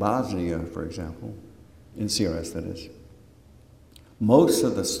in Bosnia, for example, in CRS that is, Most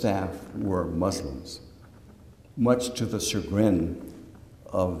of the staff were Muslims, much to the chagrin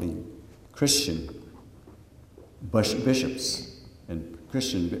of the Christian bishops and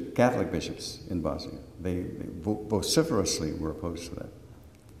Christian Catholic bishops in Bosnia. They vociferously were opposed to that.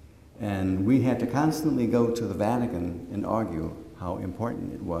 And we had to constantly go to the Vatican and argue how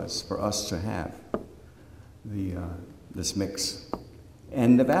important it was for us to have this mix.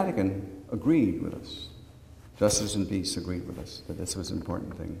 And the Vatican agreed with us. Justice and Peace agreed with us that this was an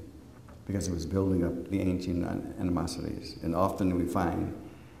important thing because it was building up the ancient animosities. And often we found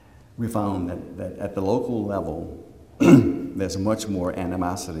that at the local level, there's much more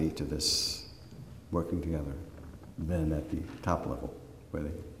animosity to this working together than at the top level, where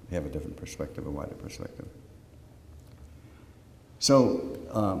they have a different perspective, a wider perspective. So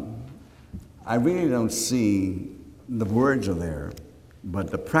I really don't see, the words are there,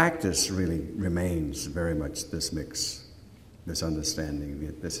 but the practice really remains very much this mix, this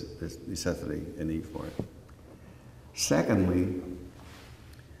understanding, this necessity and need for it. Secondly,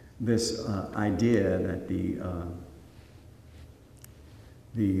 this idea that the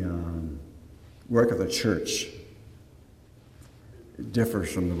work of the church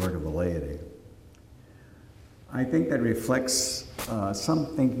differs from the work of the laity. I think that reflects some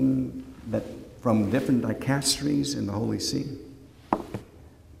thinking that from different dicasteries in the Holy See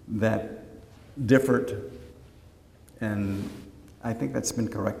that differed, and I think that's been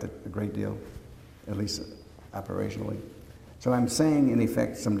corrected a great deal, at least operationally. So I'm saying, in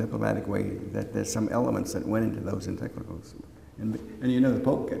effect, some diplomatic way, that there's some elements that went into those encyclicals. And you know, the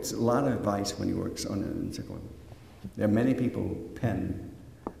Pope gets a lot of advice when he works on an encyclical. There are many people who pen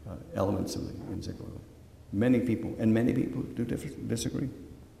elements of the encyclical. Many people do disagree.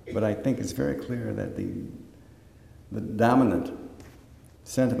 But I think it's very clear that the dominant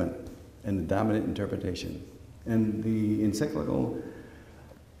sentiment and the dominant interpretation, and the encyclical,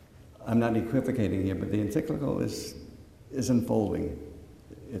 I'm not equivocating here, but the encyclical is unfolding.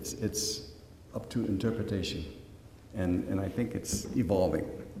 It's up to interpretation. And I think it's evolving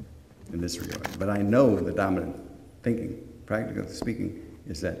in this regard. But I know the dominant thinking, practically speaking,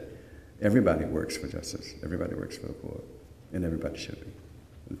 is that everybody works for justice, everybody works for the poor, and everybody should be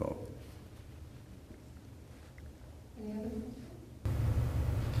involved. Any other?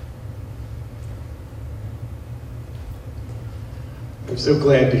 I'm so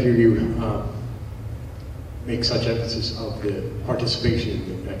glad to hear you make such emphasis of the participation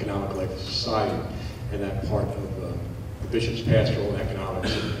in the economic life of society and that part of the bishop's pastoral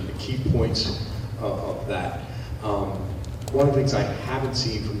economics and the key points of that. One of the things I haven't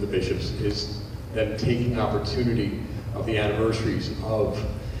seen from the bishops is them taking opportunity of the anniversaries of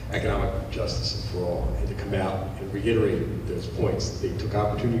economic justice and for all, and to come out and reiterate those points. They took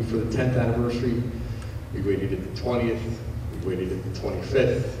opportunity for the 10th anniversary, we waited at the 20th, we waited at the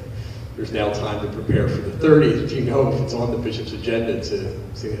 25th. There's now time to prepare for the 30th. Do you know if it's on the bishop's agenda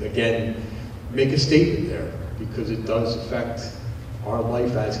to again, make a statement there, because it does affect our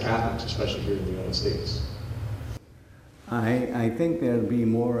life as Catholics, especially here in the United States. I think there'll be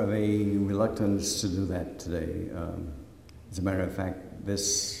more of a reluctance to do that today. As a matter of fact,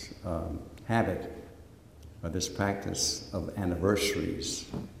 this habit or this practice of anniversaries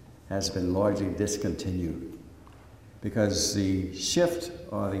has been largely discontinued because the shift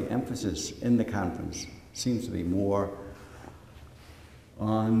or the emphasis in the conference seems to be more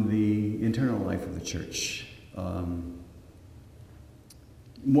on the internal life of the church.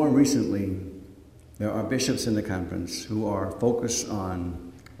 More recently, there are bishops in the conference who are focused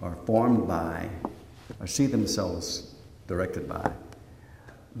on, or formed by, or see themselves directed by,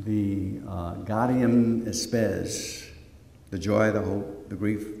 the Gaudium Spes, the joy, the hope, the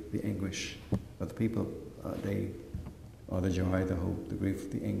grief, the anguish of the people. They are the joy, the hope, the grief,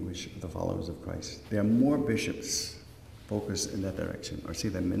 the anguish of the followers of Christ. There are more bishops focused in that direction, or see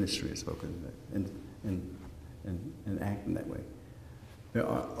their ministry as focused in that, and act in that way. There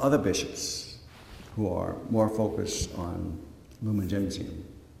are other bishops who are more focused on Lumen Gentium,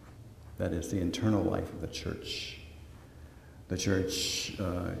 that is the internal life of the church. The church,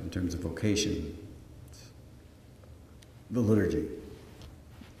 in terms of vocation, the liturgy.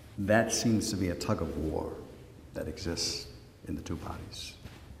 That seems to be a tug of war that exists in the two bodies.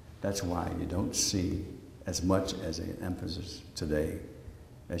 That's why you don't see as much as an emphasis today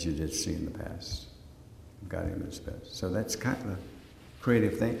as you did see in the past. Gaudium et Spes. So that's kind of a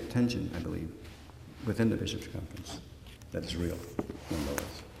creative tension, I believe, within the Bishops' Conference that is real,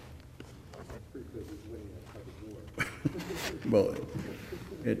 nonetheless. Well,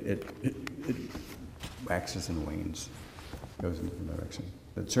 it waxes and wanes, goes in a different direction.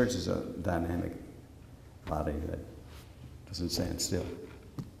 The church is a dynamic body that doesn't stand still.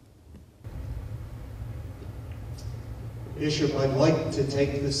 Bishop, I'd like to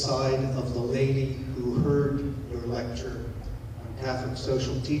take the side of the lady who heard your lecture on Catholic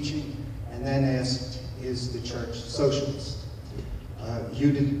social teaching and then asked, is the church socialist?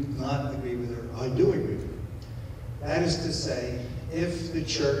 You did not agree with her. I do agree with her. That is to say, if the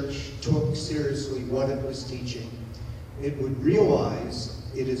church took seriously what it was teaching, it would realize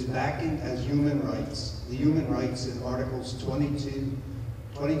it is backing as human rights, the human rights in Articles 22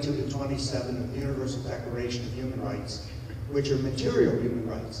 to 27 of the Universal Declaration of Human Rights, which are material human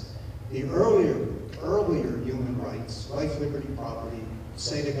rights. The earlier human rights, life, liberty, property,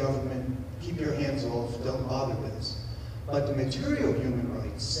 say to government, keep your hands off, don't bother with us. But the material human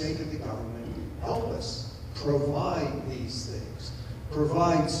rights say to the government, help us, provide these things,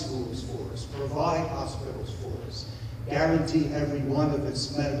 provide schools for us, provide hospitals for us, guarantee every one of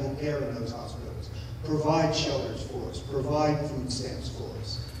us medical care in those hospitals, provide shelters for us, provide food stamps for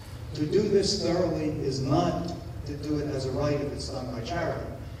us. To do this thoroughly is not to do it as a right if it's done by charity.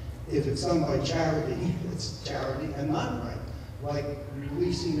 If it's done by charity, it's charity and not right. Like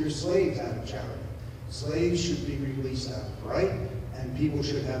releasing your slaves out of charity. Slaves should be released out of right, and people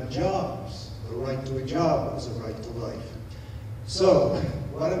should have jobs. The right to a job is a right to life. So,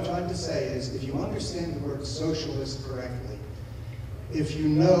 what I'm trying to say is, if you understand the word socialist correctly, if you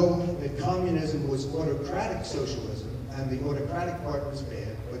know that communism was autocratic socialism, and the autocratic part was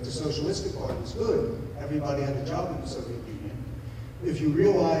bad, but the socialistic part was good, everybody had a job in the Soviet Union. If you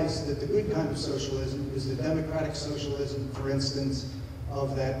realize that the good kind of socialism is the democratic socialism, for instance,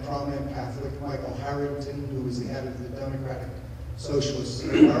 of that prominent Catholic, Michael Harrington, who was the head of the Democratic Socialists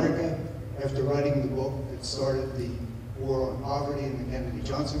in America, after writing the book that started the war on poverty in the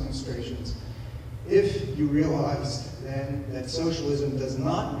Kennedy-Johnson administrations. If you realize then that socialism does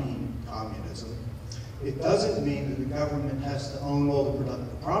not mean communism, it doesn't mean that the government has to own all the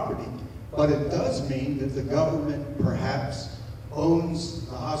productive property, but it does mean that the government perhaps owns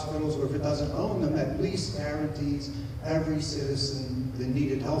the hospitals, or if it doesn't own them, at least guarantees every citizen the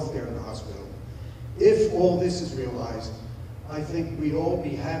needed health care in the hospital. If all this is realized, I think we'd all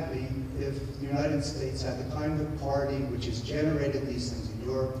be happy if the United States had the kind of party which has generated these things in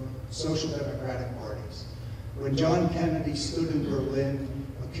Europe, social democratic parties. When John Kennedy stood in Berlin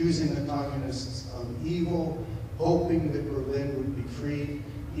accusing the communists of evil, hoping that Berlin would be freed,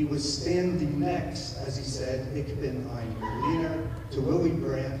 he was standing next, as he said, Ich bin ein Berliner, to Willy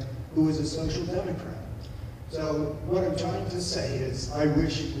Brandt, who was a social democrat. So what I'm trying to say is, I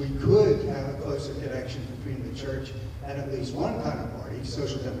wish we could have a closer connection between the church and at least one kind of party,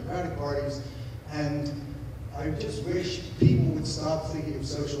 social democratic parties, and I just wish people would stop thinking of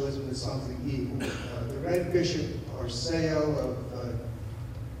socialism as something evil. The Red Bishop Arceo of,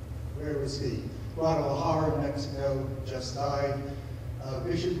 where was he? Guadalajara, Mexico, just died.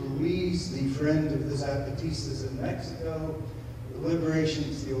 Bishop Ruiz, the friend of the Zapatistas in Mexico, the liberation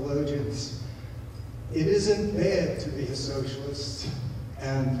theologians. It isn't bad to be a socialist,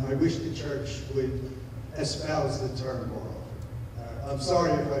 and I wish the church would espouse the term more often. I'm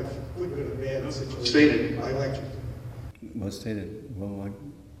sorry if I've put you in a bad situation. Stated. I lectured. Well stated. Well,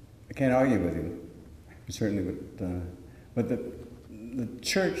 I can't argue with you. Certainly, but the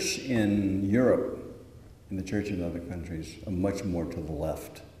church in Europe and the church in other countries are much more to the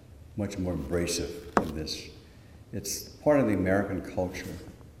left, much more abrasive of this. It's part of the American culture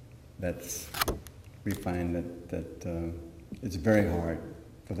that's, we find that it's very hard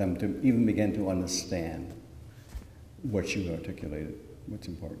for them to even begin to understand what you articulated, what's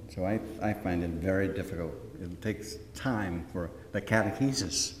important. So I find it very difficult. It takes time for the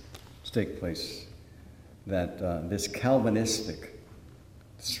catechesis to take place, that this Calvinistic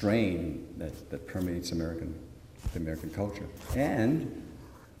strain that permeates the American culture and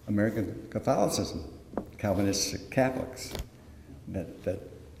American Catholicism, Calvinistic Catholics, that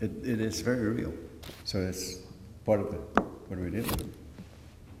it is very real. So it's part of what we deal with.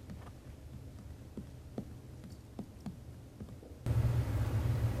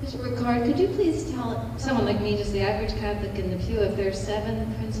 Bishop Ricard, could you please tell someone like me, just the average Catholic in the pew, if there are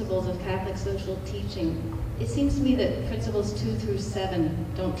 7 principles of Catholic social teaching? It seems to me that principles 2 through 7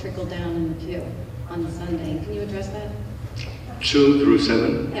 don't trickle down in the pew on Sunday. Can you address that? 2 through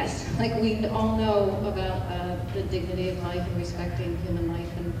 7? Yes, like we all know about the dignity of life and respecting human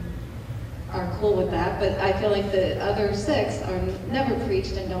life and are cool with that, but I feel like the other 6 are never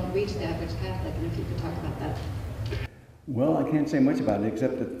preached and don't reach the average Catholic, and if you could talk about that. Well, I can't say much about it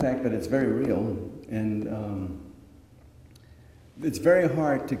except the fact that it's very real, and it's very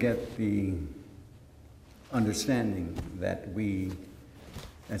hard to get the understanding that we,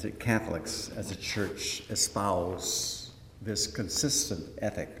 as a Catholics, as a church, espouse this consistent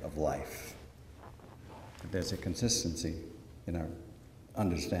ethic of life. There's a consistency in our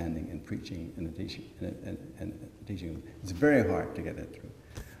understanding and preaching and teaching. And teaching. It's very hard to get that through.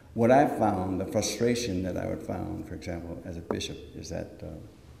 What I found, the frustration that I would found, for example, as a bishop, is that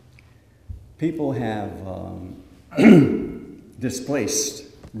people have displaced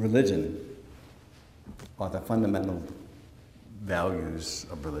religion or the fundamental values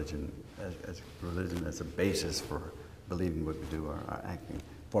of religion as religion as a basis for believing what we do or acting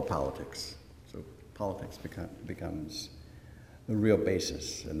for politics. So politics becomes the real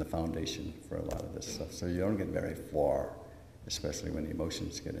basis and the foundation for a lot of this stuff. So you don't get very far, especially when the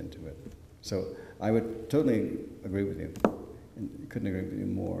emotions get into it. So I would totally agree with you, and couldn't agree with you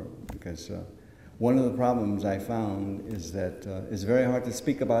more, because one of the problems I found is that it's very hard to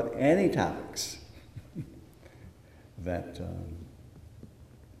speak about any topics that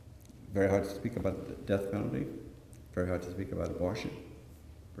very hard to speak about the death penalty, very hard to speak about abortion,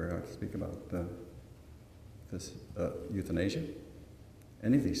 very hard to speak about euthanasia,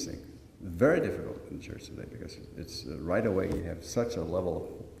 any of these things. Very difficult in the church today, because it's right away you have such a level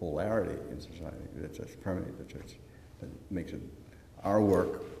of polarity in society that just permeates the church, that makes it our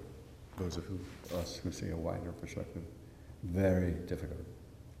work, those of us who see a wider perspective, very difficult,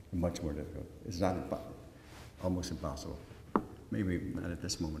 much more difficult. It's not almost impossible. Maybe not at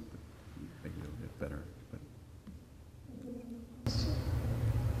this moment, but maybe it'll get better.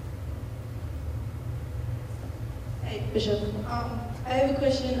 Hey, Bishop. I have a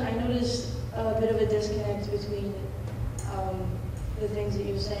question. I noticed a bit of a disconnect between the things that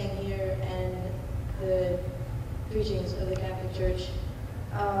you're saying here and the preachings of the Catholic Church.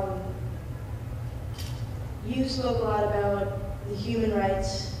 You spoke a lot about the human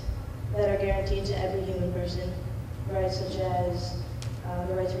rights that are guaranteed to every human person, rights such as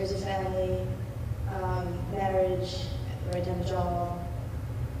the right to raise a family, marriage, the right to have a job,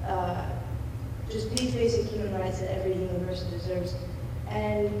 just these basic human rights that every human person deserves.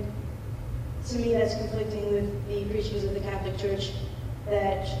 And to me, that's conflicting with the preachings of the Catholic Church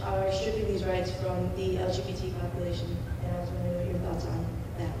that are stripping these rights from the LGBT population. And I was wondering what your thoughts on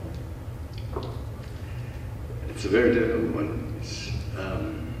that were. It's a very difficult one.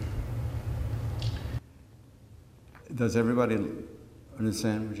 Does everybody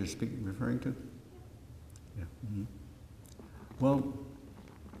understand what you're referring to? Yeah. Mm-hmm. Well,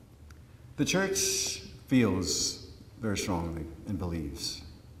 the church feels very strongly and believes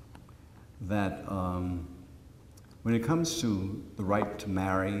that when it comes to the right to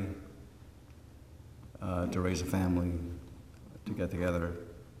marry, to raise a family, to get together,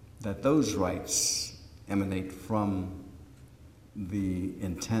 that those rights emanate from the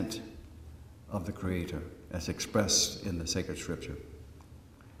intent of the Creator as expressed in the sacred scripture.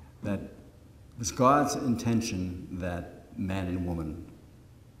 That it's God's intention that man and woman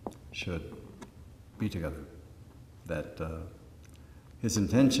should be together. That his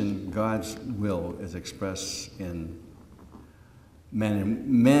intention, God's will, is expressed in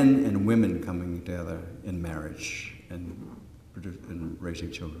men and women coming together in marriage and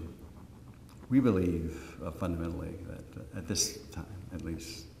raising children. We believe fundamentally that at this time, at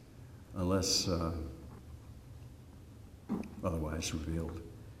least, unless otherwise revealed,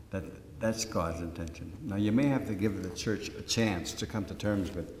 that's God's intention. Now, you may have to give the church a chance to come to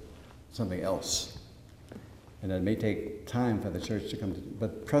terms with something else, and it may take time for the church to come to,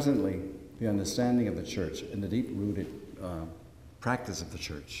 but presently, the understanding of the church and the deep-rooted practice of the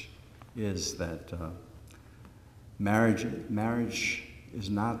church is that marriage is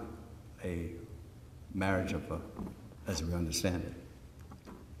not a marriage as we understand it,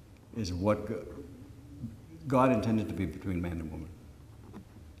 is what God intended to be between man and woman,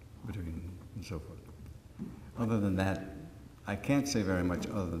 and so forth. Other than that, I can't say very much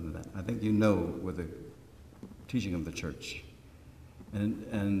other than that. I think you know with the teaching of the church.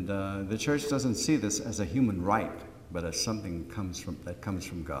 And the church doesn't see this as a human right, but as something that comes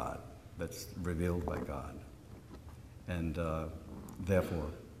from God, that's revealed by God. And therefore,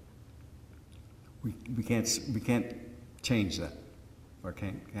 we can't change that, or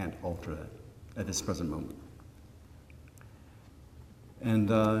can't alter that at this present moment. And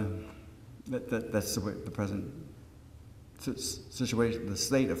that's the present situation, the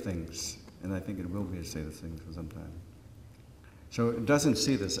state of things, and I think it will be a state of things for some time. So it doesn't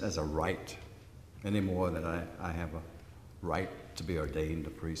see this as a right any more than I have a right to be ordained a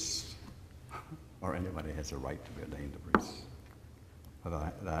priest, or anybody has a right to be ordained a priest, or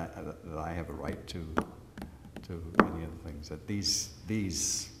that I have a right to any of the things, that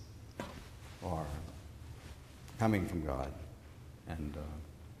these are coming from God, and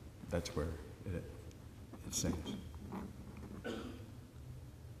that's where it stands.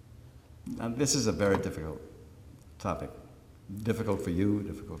 This is a very difficult topic. Difficult for you,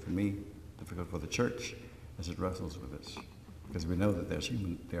 difficult for me, difficult for the church as it wrestles with this. Because we know that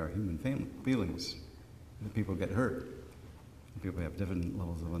there are human feelings, and that people get hurt, and people have different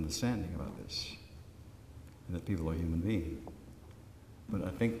levels of understanding about this, and that people are human beings. But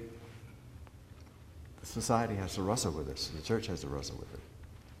I think the society has to wrestle with this, the church has to wrestle with it,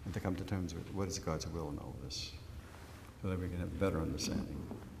 and to come to terms with what is God's will in all of this, so that we can have a better understanding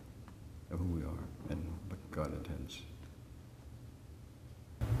of who we are and what God intends.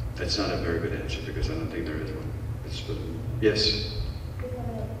 That's not a very good answer because I don't think there is one. Yes.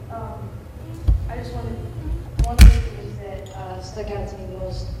 I just wanted, one of the things that stuck out to me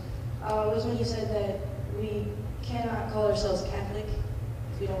most was when you said that we cannot call ourselves Catholic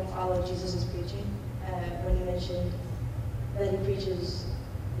if we don't follow Jesus' preaching. When you mentioned that he preaches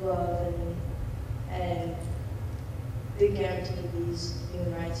love and the guarantee of these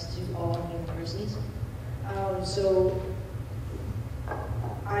human rights to all human persons. So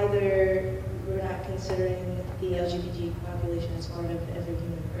either we're not considering the LGBT population as part of every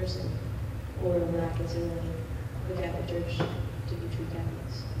human person, or we're not considering the Catholic Church to be true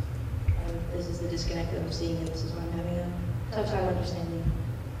Catholics. This is the disconnect that I'm seeing, and this is why I'm having a tough time understanding.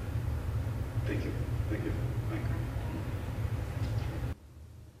 Thank you. Thank you, Mike.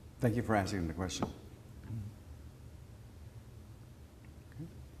 Thank you for asking the question.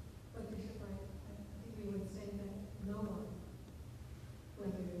 But Bishop, I think we would say that no one,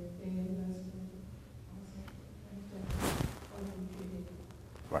 whether they invest in also treated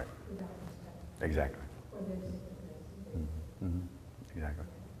Right. without respect Exactly. for their significance. Mm-hmm. Exactly.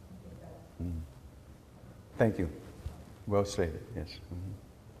 Mm-hmm. Thank you. Well stated, yes. Mm-hmm.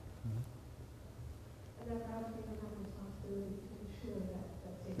 And that perhaps we can have responsibility to ensure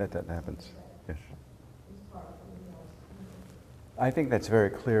that That happens, yes. is part of the else. I think that's very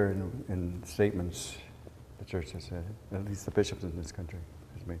clear in statements the church has said, at least the bishops in this country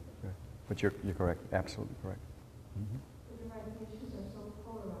has made. Yeah. But you're correct, absolutely correct. Mm-hmm. The right issues are so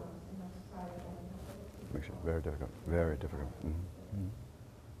polarized in our society that we have to Makes it very difficult, very difficult. Mm-hmm.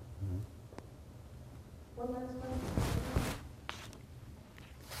 Mm-hmm. One last question.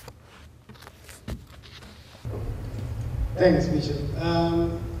 Thanks, Bishop.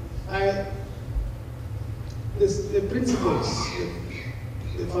 The principles,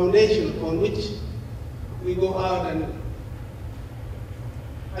 the foundation upon which we go out and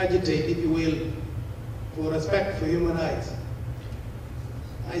agitate, if you will, for respect for human rights,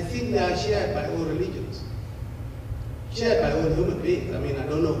 I think they are shared by all religions, shared by all human beings. I mean, I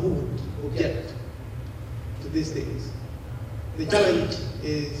don't know who would object to these things. The challenge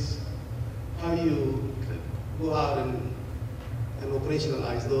is how you go out and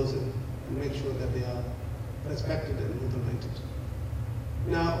operationalize those and make sure that they are respected and implemented.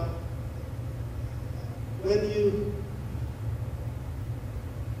 Now,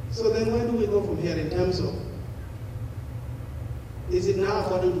 so then where do we go from here in terms of, is it now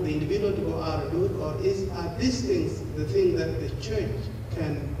according to the individual to go out and do it, or are these things the thing that the church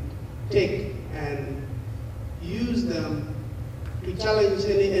can take and use them to challenge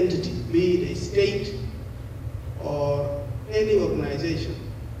any entity, be it a state or any organization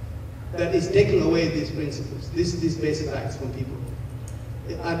that is taking away these principles, these basic rights from people?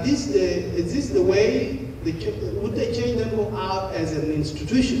 Is this the way, would the church then go out as an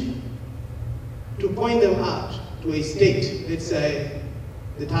institution to point them out to a state, let's say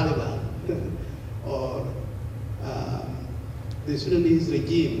the Taliban, or the Sudanese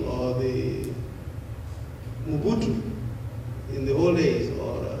regime, or the Mobutu in the old days,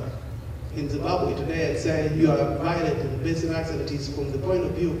 or in Zimbabwe today, and say you are violating the basic rights, and it is from the point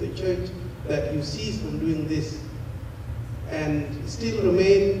of view of the church that you cease from doing this and still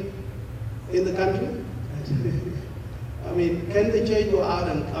remain in the country? I mean, can the church go out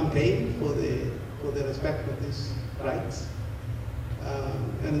and campaign for the respect of these rights?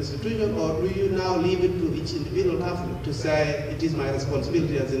 An institution, or do you now leave it to each individual Catholic to say, it is my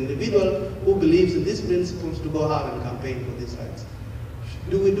responsibility as an individual who believes in these principles to go out and campaign for these rights?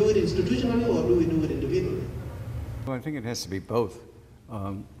 Do we do it institutionally, or do we do it individually? Well, I think it has to be both.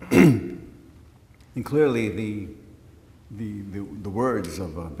 And clearly the words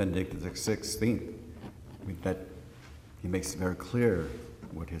of Benedict XVI, I mean, that he makes it very clear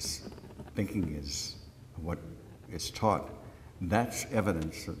what his thinking is, what is taught. That's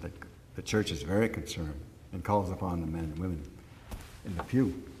evidence that the church is very concerned and calls upon the men and women in the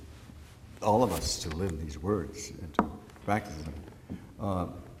pew, all of us, to live these words and to practice them.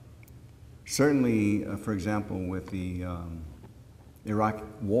 Certainly, for example, with the Iraq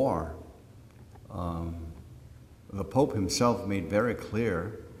War, the Pope himself made very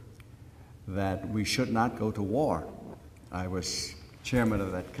clear that we should not go to war. I was chairman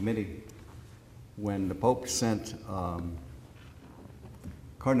of that committee when the Pope sent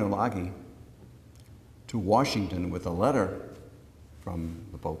Cardinal Aggi to Washington with a letter from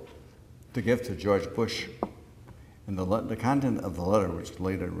the Pope to give to George Bush. And the content of the letter, which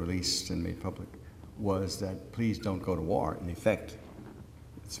later released and made public, was that please don't go to war. In effect,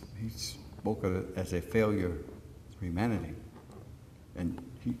 he spoke of it as a failure of humanity, and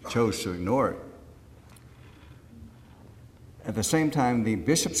he chose to ignore it. At the same time, the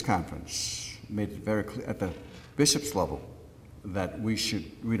Bishops' Conference made it very clear at the bishops' level that we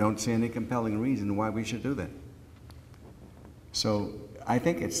don't see any compelling reason why we should do that. So I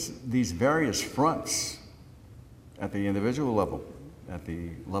think it's these various fronts at the individual level, at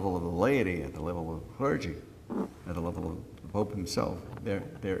the level of the laity, at the level of the clergy, at the level of the Pope himself.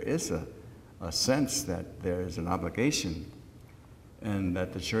 There is a sense that there is an obligation and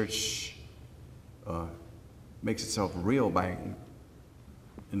that the Church makes itself real by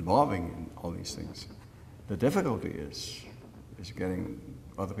involving in all these things. The difficulty is getting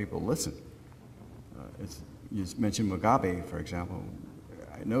other people to listen. You mentioned Mugabe, for example.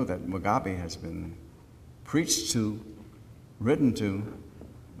 I know that Mugabe has been preached to, written to,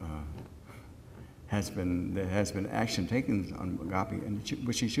 there has been action taken on Mugabe,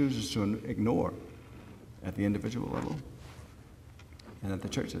 which he chooses to ignore at the individual level and at the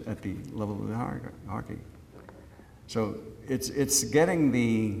church, at the level of the hierarchy. So it's getting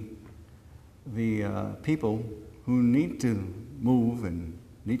the people who need to move and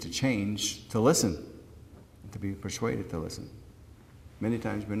need to change to listen, to be persuaded to listen. Many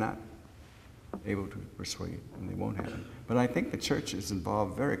times we're not able to persuade, and they won't happen. But I think the Church is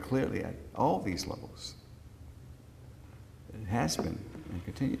involved very clearly at all these levels. It has been and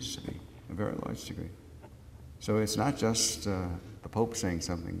continues to be, a very large degree. So it's not just the Pope saying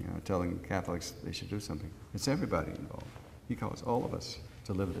something, telling Catholics they should do something. It's everybody involved. He calls all of us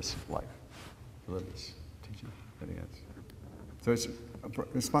to live this life, to live this teaching that he has. So it's a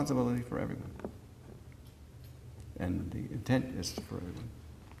responsibility for everyone. And the intent is for everyone.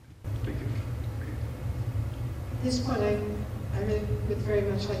 Thank you. At this point, I really would very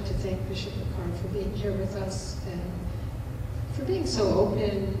much like to thank Bishop Ricard for being here with us and for being so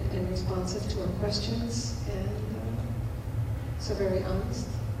open and responsive to our questions and so very honest.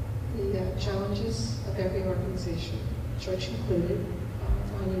 The challenges of every organization, church included,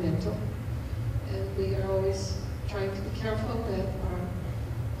 are monumental. And we are always trying to be careful that our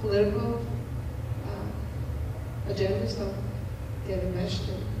political agendas don't get enmeshed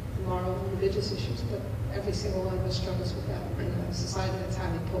in moral and religious issues, but every single one of us struggles with that in a society that's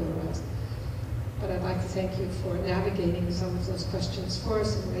highly polarized. But I'd like to thank you for navigating some of those questions for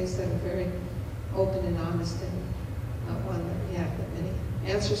us in ways that are very open and honest and not one that we have that many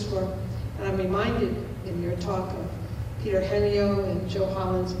answers for. And I'm reminded in your talk of Peter Henrio and Joe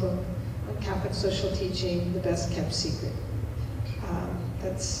Holland's book on Catholic social teaching, The Best Kept Secret.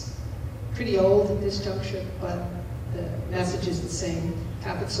 That's pretty old at this juncture, but the message is the same.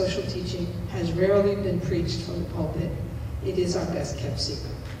 Catholic social teaching has rarely been preached from the pulpit. It is our best kept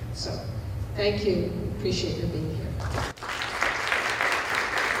secret. So, thank you. Appreciate your being here.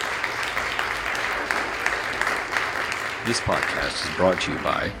 This podcast is brought to you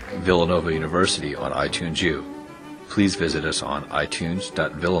by Villanova University on iTunes U. Please visit us on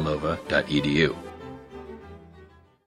itunes.villanova.edu.